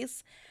the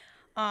case.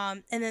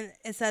 And then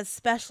it says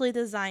specially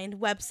designed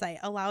website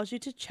allows you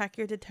to check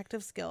your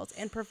detective skills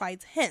and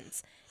provides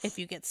hints if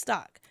you get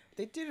stuck.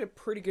 They did a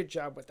pretty good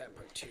job with that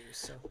part too.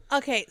 So.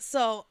 Okay,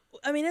 so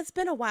I mean it's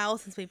been a while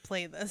since we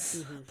played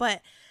this,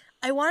 but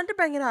I wanted to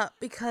bring it up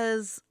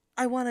because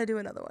I want to do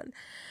another one.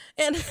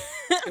 And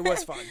it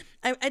was fun.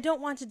 I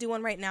don't want to do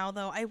one right now,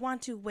 though. I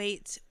want to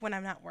wait when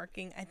I'm not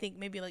working. I think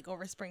maybe like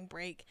over spring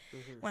break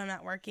when I'm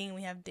not working,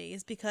 we have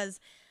days, because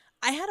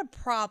I had a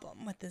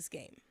problem with this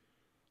game.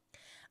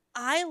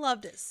 I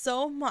loved it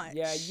so much.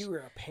 Yeah, you were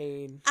a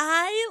pain.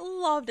 I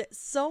loved it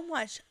so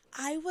much.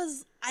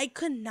 I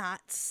could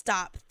not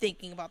stop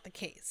thinking about the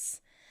case.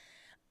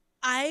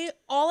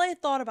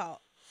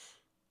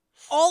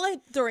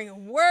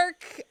 During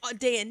work,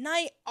 day and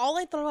night, all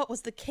I thought about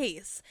was the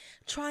case,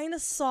 trying to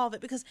solve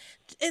it, because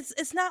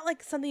it's not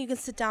like something you can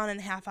sit down in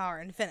a half hour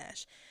and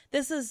finish.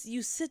 This is,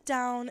 you sit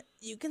down,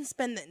 you can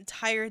spend the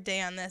entire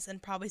day on this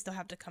and probably still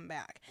have to come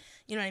back.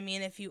 You know what I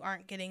mean? If you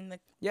aren't getting the...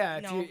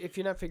 Yeah, if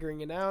you're not figuring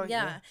it out.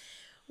 Yeah.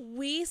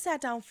 We sat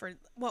down for,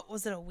 what,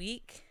 was it a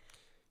week?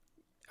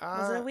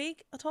 Was it a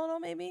week? A total,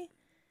 maybe?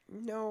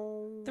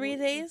 No. 3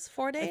 days?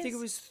 4 days? I think it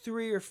was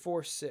 3 or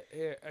 4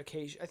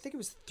 occasions. I think it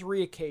was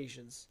 3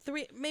 occasions.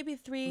 Maybe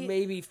 3.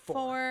 Maybe 4.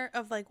 4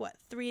 of like what?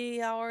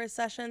 3-hour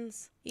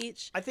sessions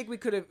each. I think we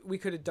could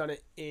have done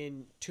it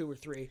in 2 or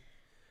 3.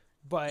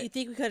 But you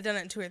think we could have done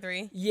it in 2 or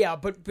 3? Yeah,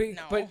 but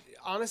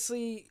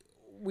honestly,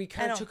 we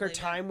kind of took our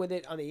time with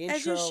it on the intro.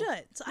 As you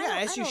should. So yeah,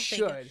 as you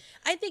should.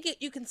 I think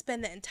you can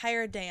spend the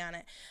entire day on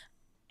it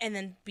and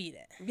then beat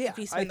it. Yeah, if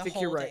you spend I think the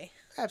whole you're right. day.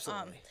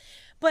 Absolutely.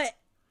 But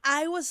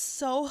I was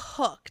so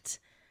hooked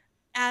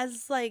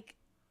as like,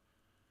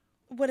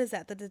 what is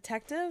that? The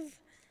detective?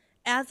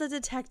 As a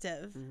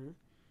detective,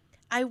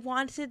 I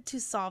wanted to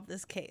solve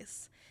this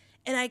case,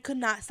 and I could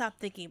not stop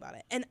thinking about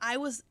it. And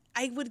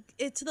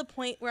it's to the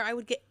point where I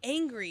would get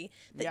angry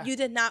that you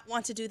did not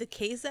want to do the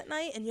case at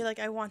night, and you're like,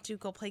 I want to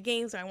go play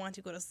games, or I want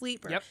to go to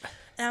sleep.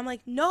 And I'm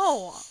like,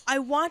 no, I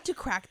want to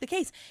crack the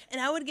case. And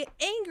I would get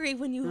angry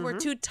when you were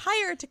too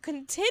tired to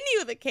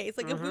continue the case.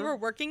 Like if we were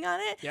working on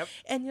it,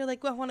 and you're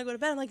like, well, I want to go to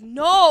bed. I'm like,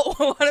 no,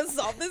 I want to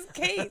solve this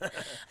case.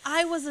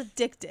 I was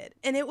addicted,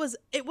 and it was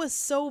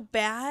so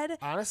bad.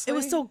 Honestly, it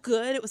was so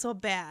good. It was so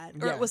bad,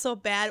 or it was so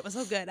bad. It was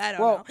so good. I don't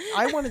know.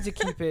 I wanted to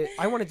keep it.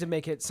 I wanted to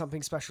make it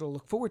something special to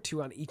look forward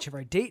to on each of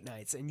our date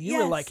nights, and you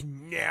were like,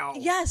 no.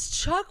 Yes,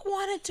 Chuck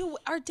wanted to.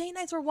 Our date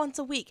nights were once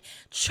a week.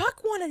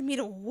 Chuck wanted me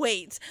to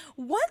wait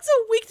once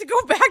a week to go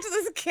back to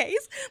this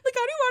case. Like,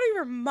 how do you want to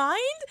remind?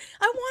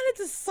 I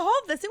wanted to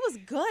solve this. It was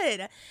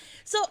good.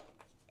 So,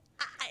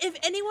 if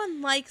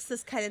anyone likes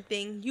this kind of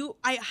thing,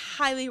 I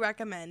highly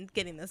recommend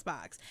getting this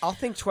box. I'll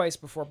think twice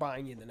before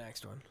buying you the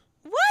next one.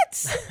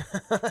 What?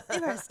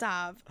 You better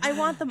stop. I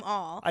want them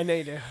all. I know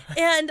you do.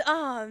 And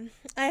I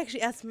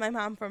actually asked my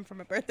mom for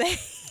my birthday,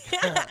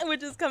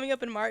 which is coming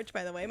up in March,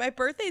 by the way. My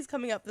birthday is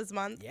coming up this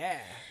month. Yeah.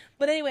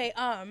 But anyway,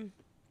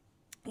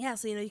 yeah,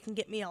 so you can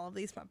get me all of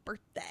these for my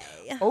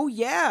birthday. Oh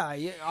yeah,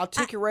 I'll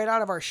take it right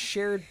out of our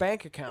shared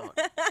bank account.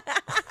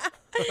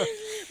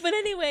 But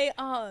anyway,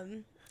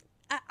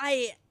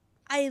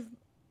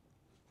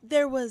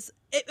 there was,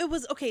 it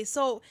was, okay,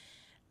 so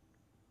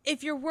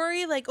if you're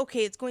worried, like,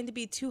 okay, it's going to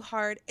be too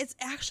hard, it's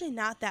actually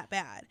not that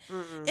bad.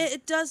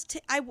 It does,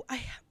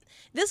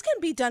 this can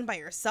be done by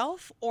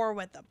yourself or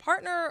with a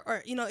partner,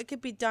 or, you know, it could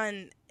be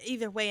done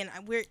either way. And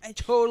I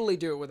totally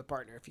do it with a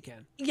partner if you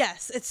can.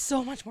 Yes, it's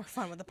so much more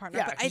fun with a partner.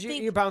 Yeah, but I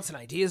think you're bouncing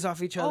ideas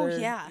off each other. Oh,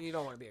 yeah. You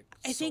don't want to be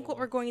I think what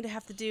we're going to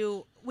have to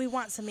do, we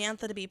want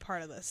Samantha to be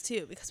part of this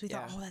too, because we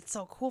thought, oh, that's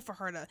so cool for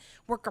her to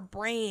work her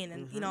brain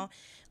and, you know,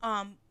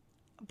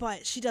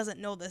 but she doesn't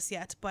know this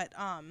yet, but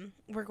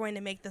we're going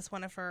to make this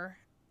one of her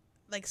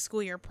like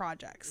school year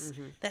projects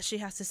that she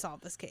has to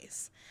solve this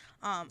case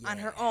on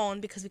her own,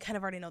 because we kind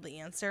of already know the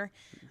answer.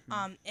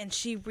 And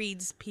she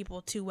reads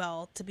people too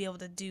well to be able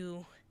to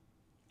do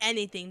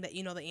anything that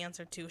you know the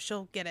answer to.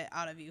 She'll get it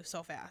out of you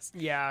so fast.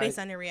 Yeah. Based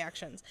on your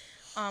reactions.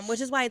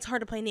 Which is why it's hard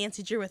to play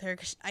Nancy Drew with her,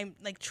 because I'm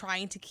like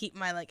trying to keep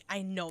my, like,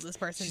 I know this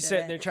person She's did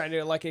sitting it. there trying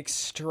to like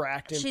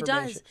extract information.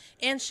 She does.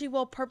 And she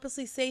will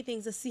purposely say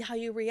things to see how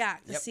you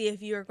react, to see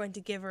if you are going to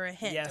give her a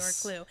hint or a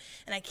clue.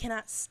 And I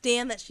cannot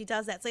stand that she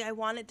does that. It's like, I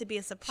want it to be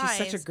a surprise.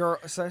 She's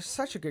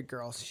such a good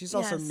girl. She's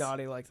also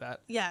naughty like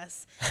that.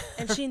 Yes.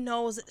 And she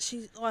knows,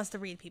 she wants to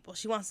read people.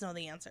 She wants to know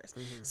the answers.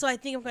 So I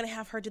think I'm going to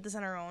have her do this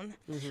on her own.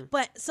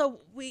 But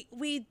so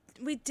we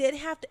did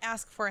have to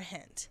ask for a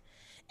hint.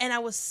 And I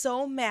was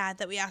so mad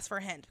that we asked for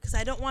a hint, because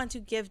I don't want to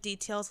give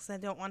details because I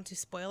don't want to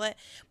spoil it.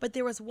 But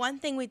there was one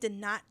thing we did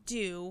not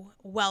do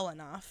well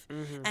enough.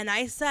 And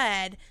I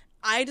said,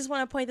 I just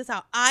want to point this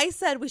out. I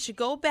said we should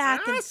go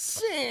back and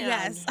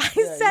yes, I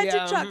said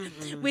to Chuck,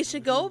 we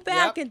should go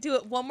back and do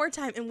it one more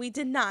time, and we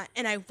did not.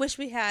 And I wish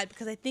we had,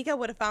 because I think I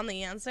would have found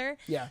the answer.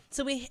 Yeah.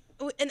 So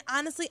and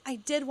honestly, I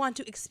did want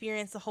to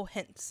experience the whole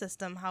hint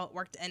system, how it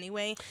worked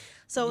anyway.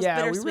 So it was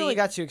bittersweet. We really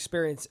got to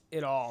experience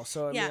it all.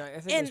 So I mean, I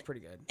think it was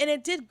pretty good. And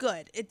it did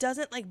good. It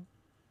doesn't like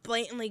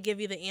blatantly give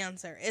you the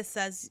answer. It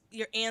says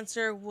your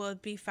answer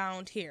would be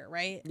found here,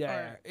 right?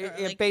 Yeah.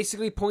 It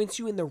basically points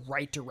you in the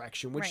right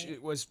direction, which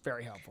it was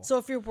very helpful. So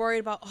if you're worried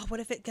about, oh, what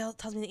if it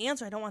tells me the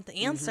answer? I don't want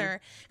the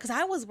answer. Because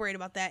I was worried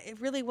about that.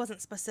 It really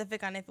wasn't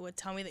specific on if it would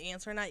tell me the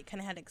answer or not. You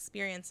kind of had to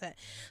experience it.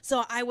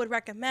 So I would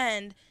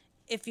recommend,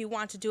 if you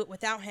want to do it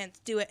without hints,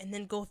 do it and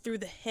then go through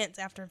the hints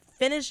after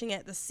finishing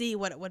it to see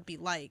what it would be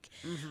like.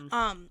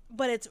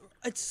 But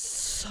it's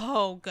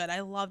so good. I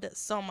loved it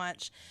so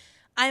much.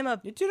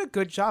 You did a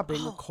good job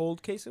bringing the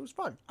cold case. It was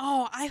fun.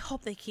 Oh, I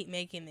hope they keep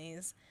making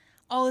these.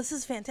 Oh, this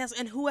is fantastic.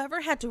 And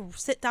whoever had to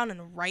sit down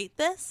and write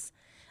this,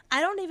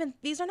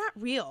 these are not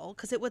real,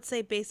 because it would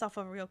say based off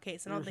of a real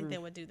case. I don't think they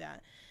would do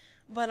that.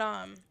 But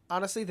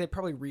honestly, they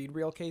probably read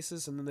real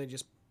cases and then they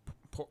just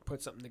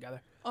put something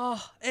together.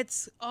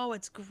 It's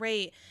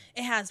great.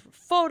 It has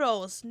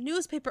photos,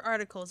 newspaper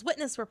articles,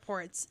 witness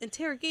reports,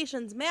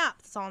 interrogations,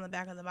 maps. It's all in the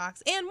back of the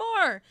box, and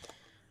more.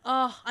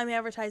 Oh, I'm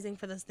advertising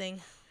for this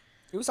thing.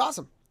 It was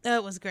awesome.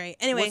 It was great.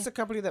 Anyway, what's the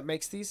company that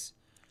makes these?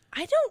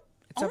 I don't.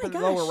 It's up in the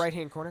lower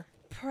right-hand corner.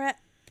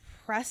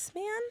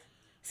 Pressman?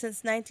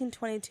 Since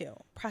 1922.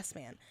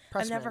 Pressman.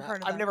 I've never heard of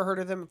them. I've never heard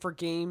of them for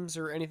games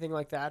or anything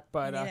like that,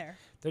 but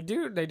they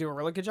do a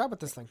really good job with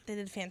this thing. They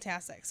did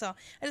fantastic. So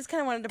I just kind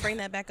of wanted to bring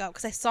that back up,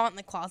 because I saw it in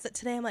the closet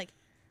today. I'm like,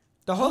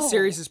 the whole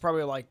series is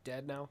probably like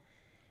dead now.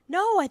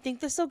 No, I think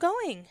they're still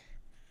going.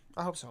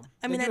 I hope so.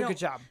 I mean, they do a good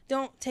job.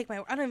 Don't take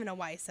my. I don't even know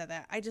why I said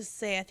that. I just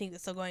say I think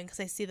it's still going because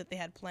I see that they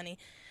had plenty,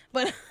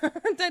 but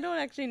I don't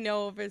actually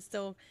know if it's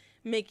still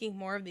making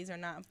more of these or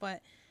not. But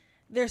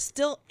they're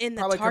still in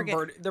the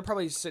Target. They're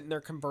probably sitting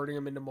there converting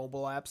them into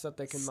mobile apps that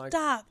they can like.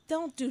 Stop!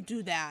 Don't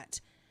do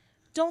that.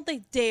 Don't they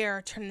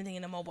dare turn anything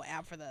into a mobile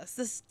app for this.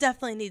 This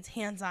definitely needs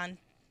hands-on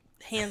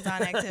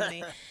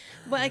activity.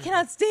 But I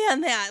cannot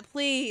stand that.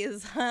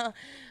 Please.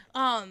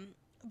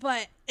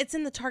 But it's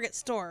in the Target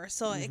store,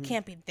 so it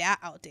can't be that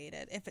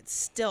outdated if it's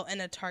still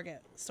in a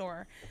Target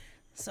store.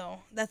 So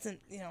that's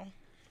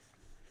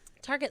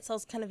Target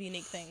sells kind of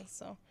unique things.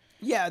 So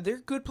yeah, they're a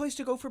good place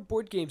to go for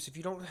board games if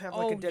you don't have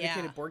like a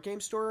dedicated board game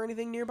store or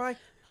anything nearby.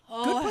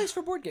 Good place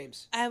for board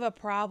games. I have a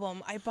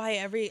problem. I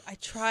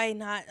try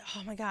not.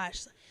 Oh my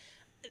gosh,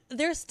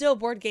 there's still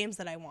board games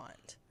that I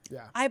want.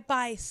 Yeah, I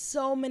buy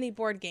so many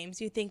board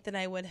games. You think that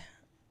I would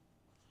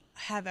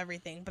have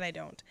everything, but I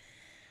don't.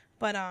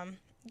 But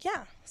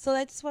yeah, so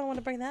I just want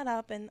to bring that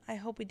up, and I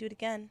hope we do it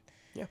again.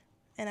 Yeah,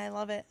 and I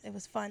love it. It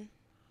was fun.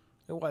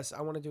 It was.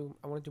 I want to do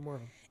more of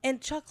them. And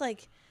Chuck,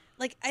 like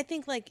I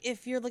think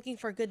if you're looking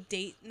for a good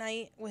date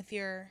night with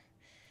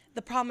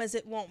the problem is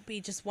it won't be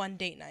just one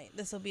date night.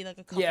 This will be like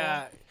a couple.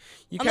 Yeah,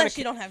 unless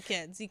you don't have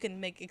kids, you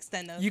can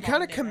extend those. You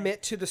kind of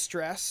commit to the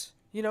stress.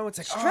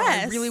 It's like,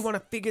 I really want to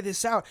figure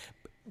this out,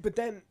 but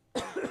then.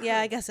 Yeah,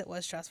 I guess it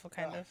was stressful,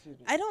 kind of.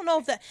 I don't know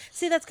if that...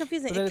 See, that's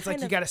confusing. But then it's like,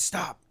 you got to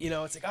stop.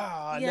 It's like,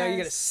 now you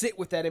got to sit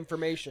with that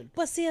information.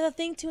 But see, the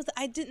thing, too, is that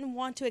I didn't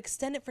want to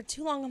extend it for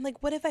too long. I'm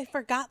like, what if I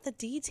forgot the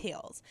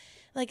details?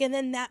 And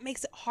then that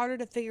makes it harder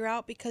to figure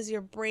out, because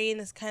your brain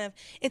is kind of...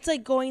 It's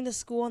like going to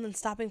school and then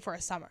stopping for a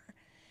summer.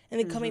 And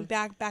then coming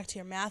back to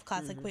your math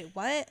class. Like, wait,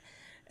 what?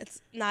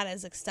 It's not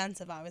as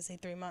extensive, obviously,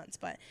 3 months.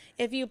 But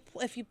if you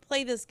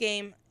play this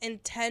game,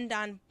 intend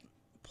on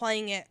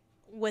playing it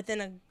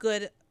within a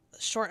good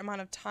short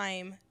amount of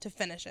time to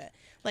finish it.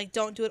 Like,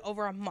 don't do it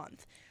over a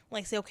month.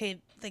 Like, say, okay,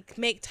 like,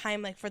 make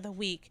time, like, for the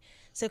week.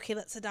 Say, okay,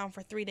 let's sit down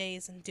for 3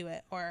 days and do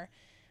it, or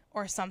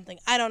something.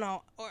 I don't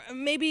know. Or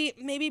maybe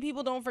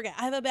people don't forget.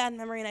 I have a bad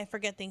memory and I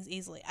forget things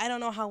easily. I don't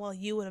know how well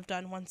you would have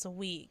done once a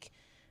week.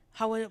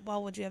 How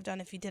well would you have done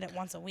if you did it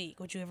once a week?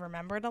 Would you have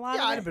remembered a lot of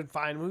it? Yeah, I'd have been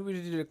fine. We would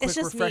have did a quick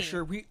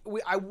refresher. Me.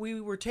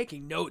 We were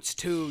taking notes,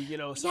 too, you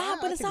know. So yeah,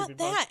 but it's not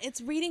that.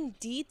 It's reading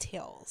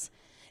details.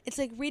 It's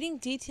like reading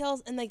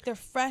details and like they're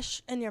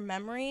fresh in your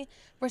memory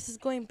versus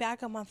going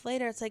back a month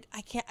later. It's like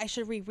I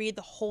should reread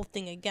the whole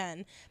thing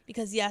again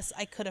because yes,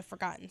 I could have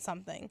forgotten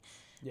something,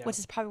 which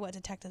is probably what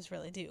detectives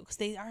really do because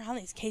they are on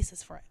these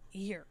cases for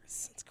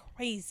years. It's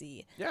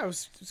crazy. Yeah, it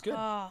was good.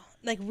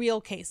 Like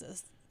real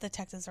cases,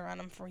 detectives are on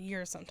them for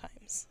years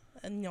sometimes,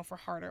 and you know for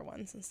harder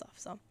ones and stuff.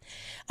 So,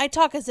 I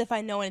talk as if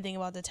I know anything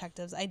about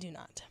detectives. I do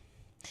not.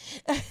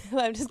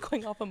 I'm just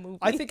going off a movie.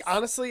 I think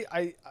honestly,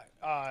 I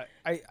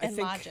think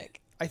logic.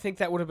 I think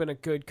that would have been a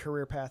good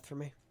career path for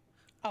me.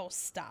 Oh,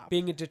 stop.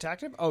 Being a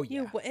detective? Oh,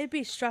 yeah. It'd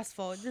be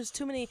stressful. There's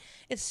too many.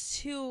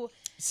 It's too...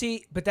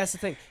 See, but that's the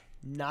thing.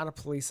 Not a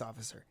police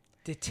officer.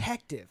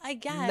 Detective. I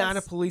guess. Not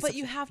a police officer. But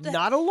you have to...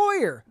 Not a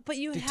lawyer. But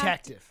you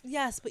detective. Have to,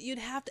 yes, but you'd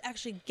have to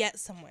actually get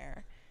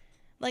somewhere.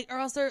 Like, or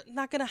else they're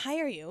not going to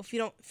hire you if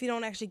you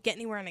don't actually get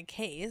anywhere in a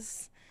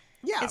case.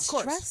 Yeah, it's of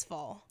course.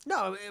 Stressful.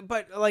 No,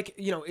 but like,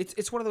 you know,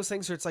 it's one of those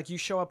things where it's like you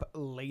show up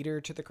later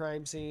to the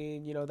crime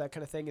scene, you know, that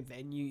kind of thing, and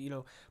then you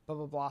know, blah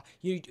blah blah.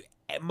 You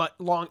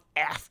long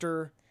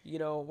after, you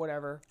know,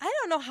 whatever. I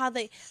don't know how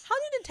do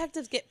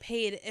detectives get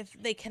paid if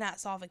they cannot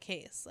solve a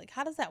case? Like,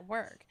 how does that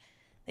work?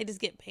 They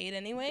just get paid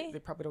anyway? They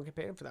probably don't get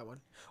paid for that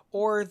one.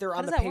 Or they're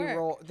on the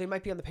payroll. They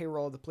might be on the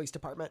payroll of the police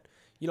department.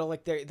 You know,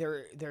 like they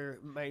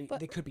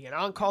could be an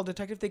on-call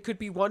detective. They could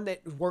be one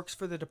that works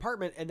for the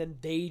department and then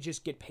they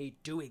just get paid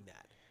doing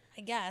that.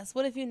 I guess.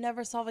 What if you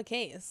never solve a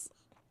case?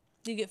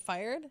 Do you get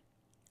fired?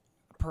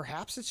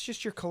 Perhaps it's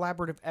just your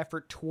collaborative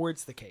effort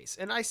towards the case.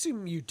 And I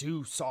assume you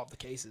do solve the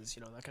cases,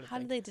 you know, that kind of thing. How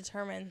do they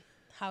determine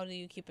how do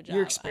you keep a job?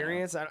 Your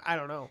experience? I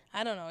don't know.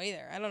 I don't know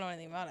either. I don't know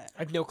anything about it.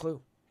 I have no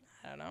clue.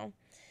 I don't know.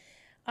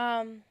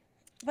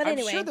 But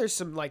anyway, I'm sure there's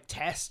some like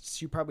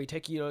tests you probably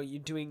take. You know, you're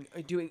doing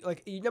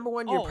like number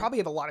one, you probably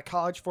have a lot of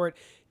college for it.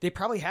 They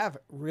probably have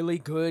really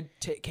good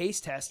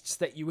case tests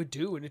that you would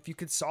do, and if you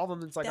could solve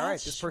them, it's like, all right,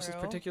 this person's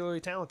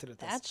particularly talented at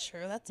this. That's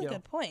true. That's a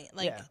good point.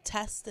 Like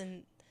test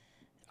and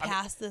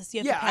pass this.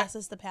 You have to pass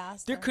this to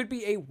pass. There could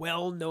be a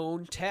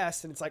well-known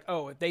test, and it's like,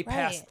 oh, if they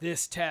passed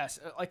this test.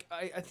 Like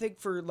I think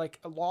for like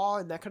a law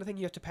and that kind of thing,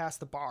 you have to pass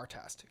the bar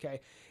test.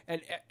 Okay,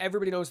 and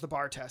everybody knows the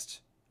bar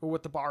test. Or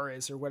what the bar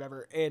is, or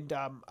whatever, and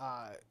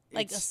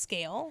like a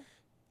scale.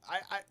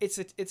 It's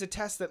a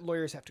test that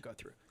lawyers have to go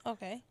through.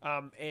 Okay.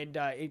 And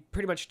it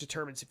pretty much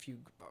determines if you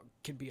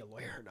can be a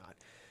lawyer or not.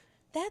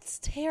 That's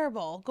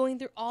terrible. Going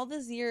through all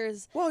these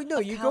years. Well, no,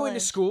 you go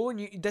into school,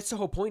 and that's the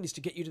whole point is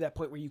to get you to that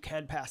point where you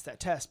can pass that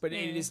test. But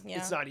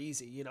it's not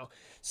easy, you know.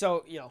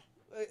 So you know,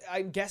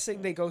 I'm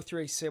guessing they go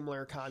through a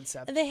similar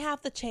concept. And they have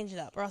to change it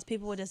up, or else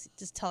people would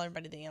just tell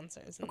everybody the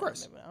answers. Of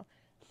course.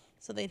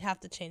 So they'd have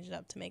to change it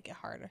up to make it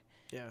harder.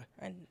 Yeah.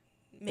 And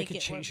they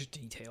could change the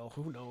detail.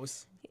 Who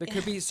knows? There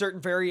could be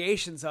certain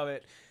variations of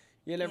it.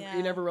 You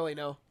never really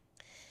know.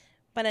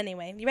 But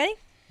anyway, you ready?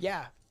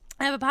 Yeah.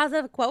 I have a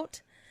positive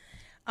quote.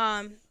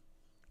 Our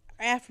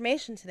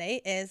affirmation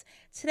today is,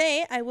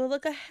 today I will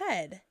look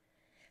ahead.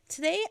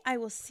 Today I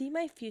will see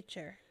my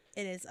future.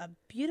 It is a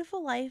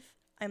beautiful life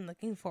I'm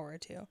looking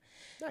forward to.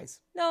 Nice.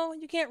 No,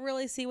 you can't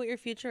really see what your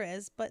future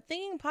is, but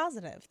thinking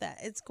positive that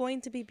it's going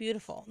to be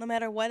beautiful no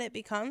matter what it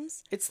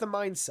becomes. It's the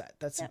mindset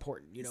that's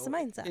important, you know. It's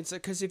the mindset. It's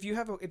because if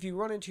you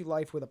run into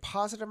life with a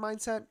positive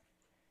mindset,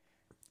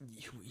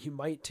 you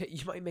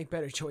might make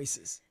better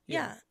choices.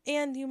 Yeah,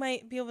 and you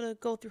might be able to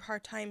go through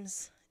hard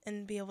times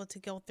and be able to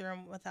go through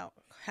them without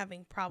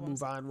having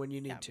problems. Move on when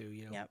you need to,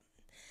 you know. Yep.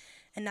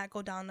 And not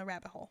go down the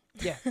rabbit hole.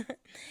 Yeah.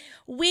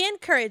 We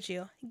encourage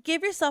you,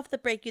 give yourself the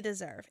break you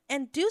deserve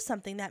and do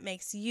something that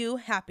makes you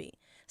happy.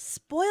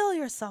 Spoil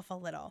yourself a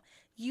little.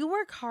 You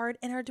work hard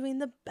and are doing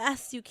the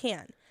best you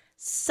can.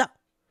 So,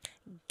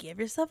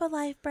 give yourself a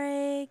life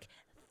break.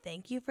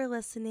 Thank you for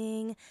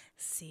listening.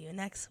 See you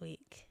next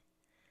week.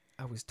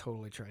 I was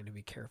totally trying to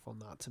be careful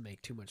not to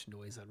make too much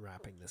noise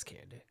unwrapping this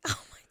candy. Oh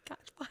my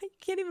gosh, why? You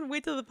can't even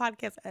wait till the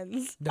podcast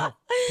ends. No,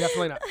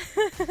 definitely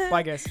not.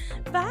 Bye, guys.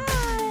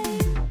 Bye.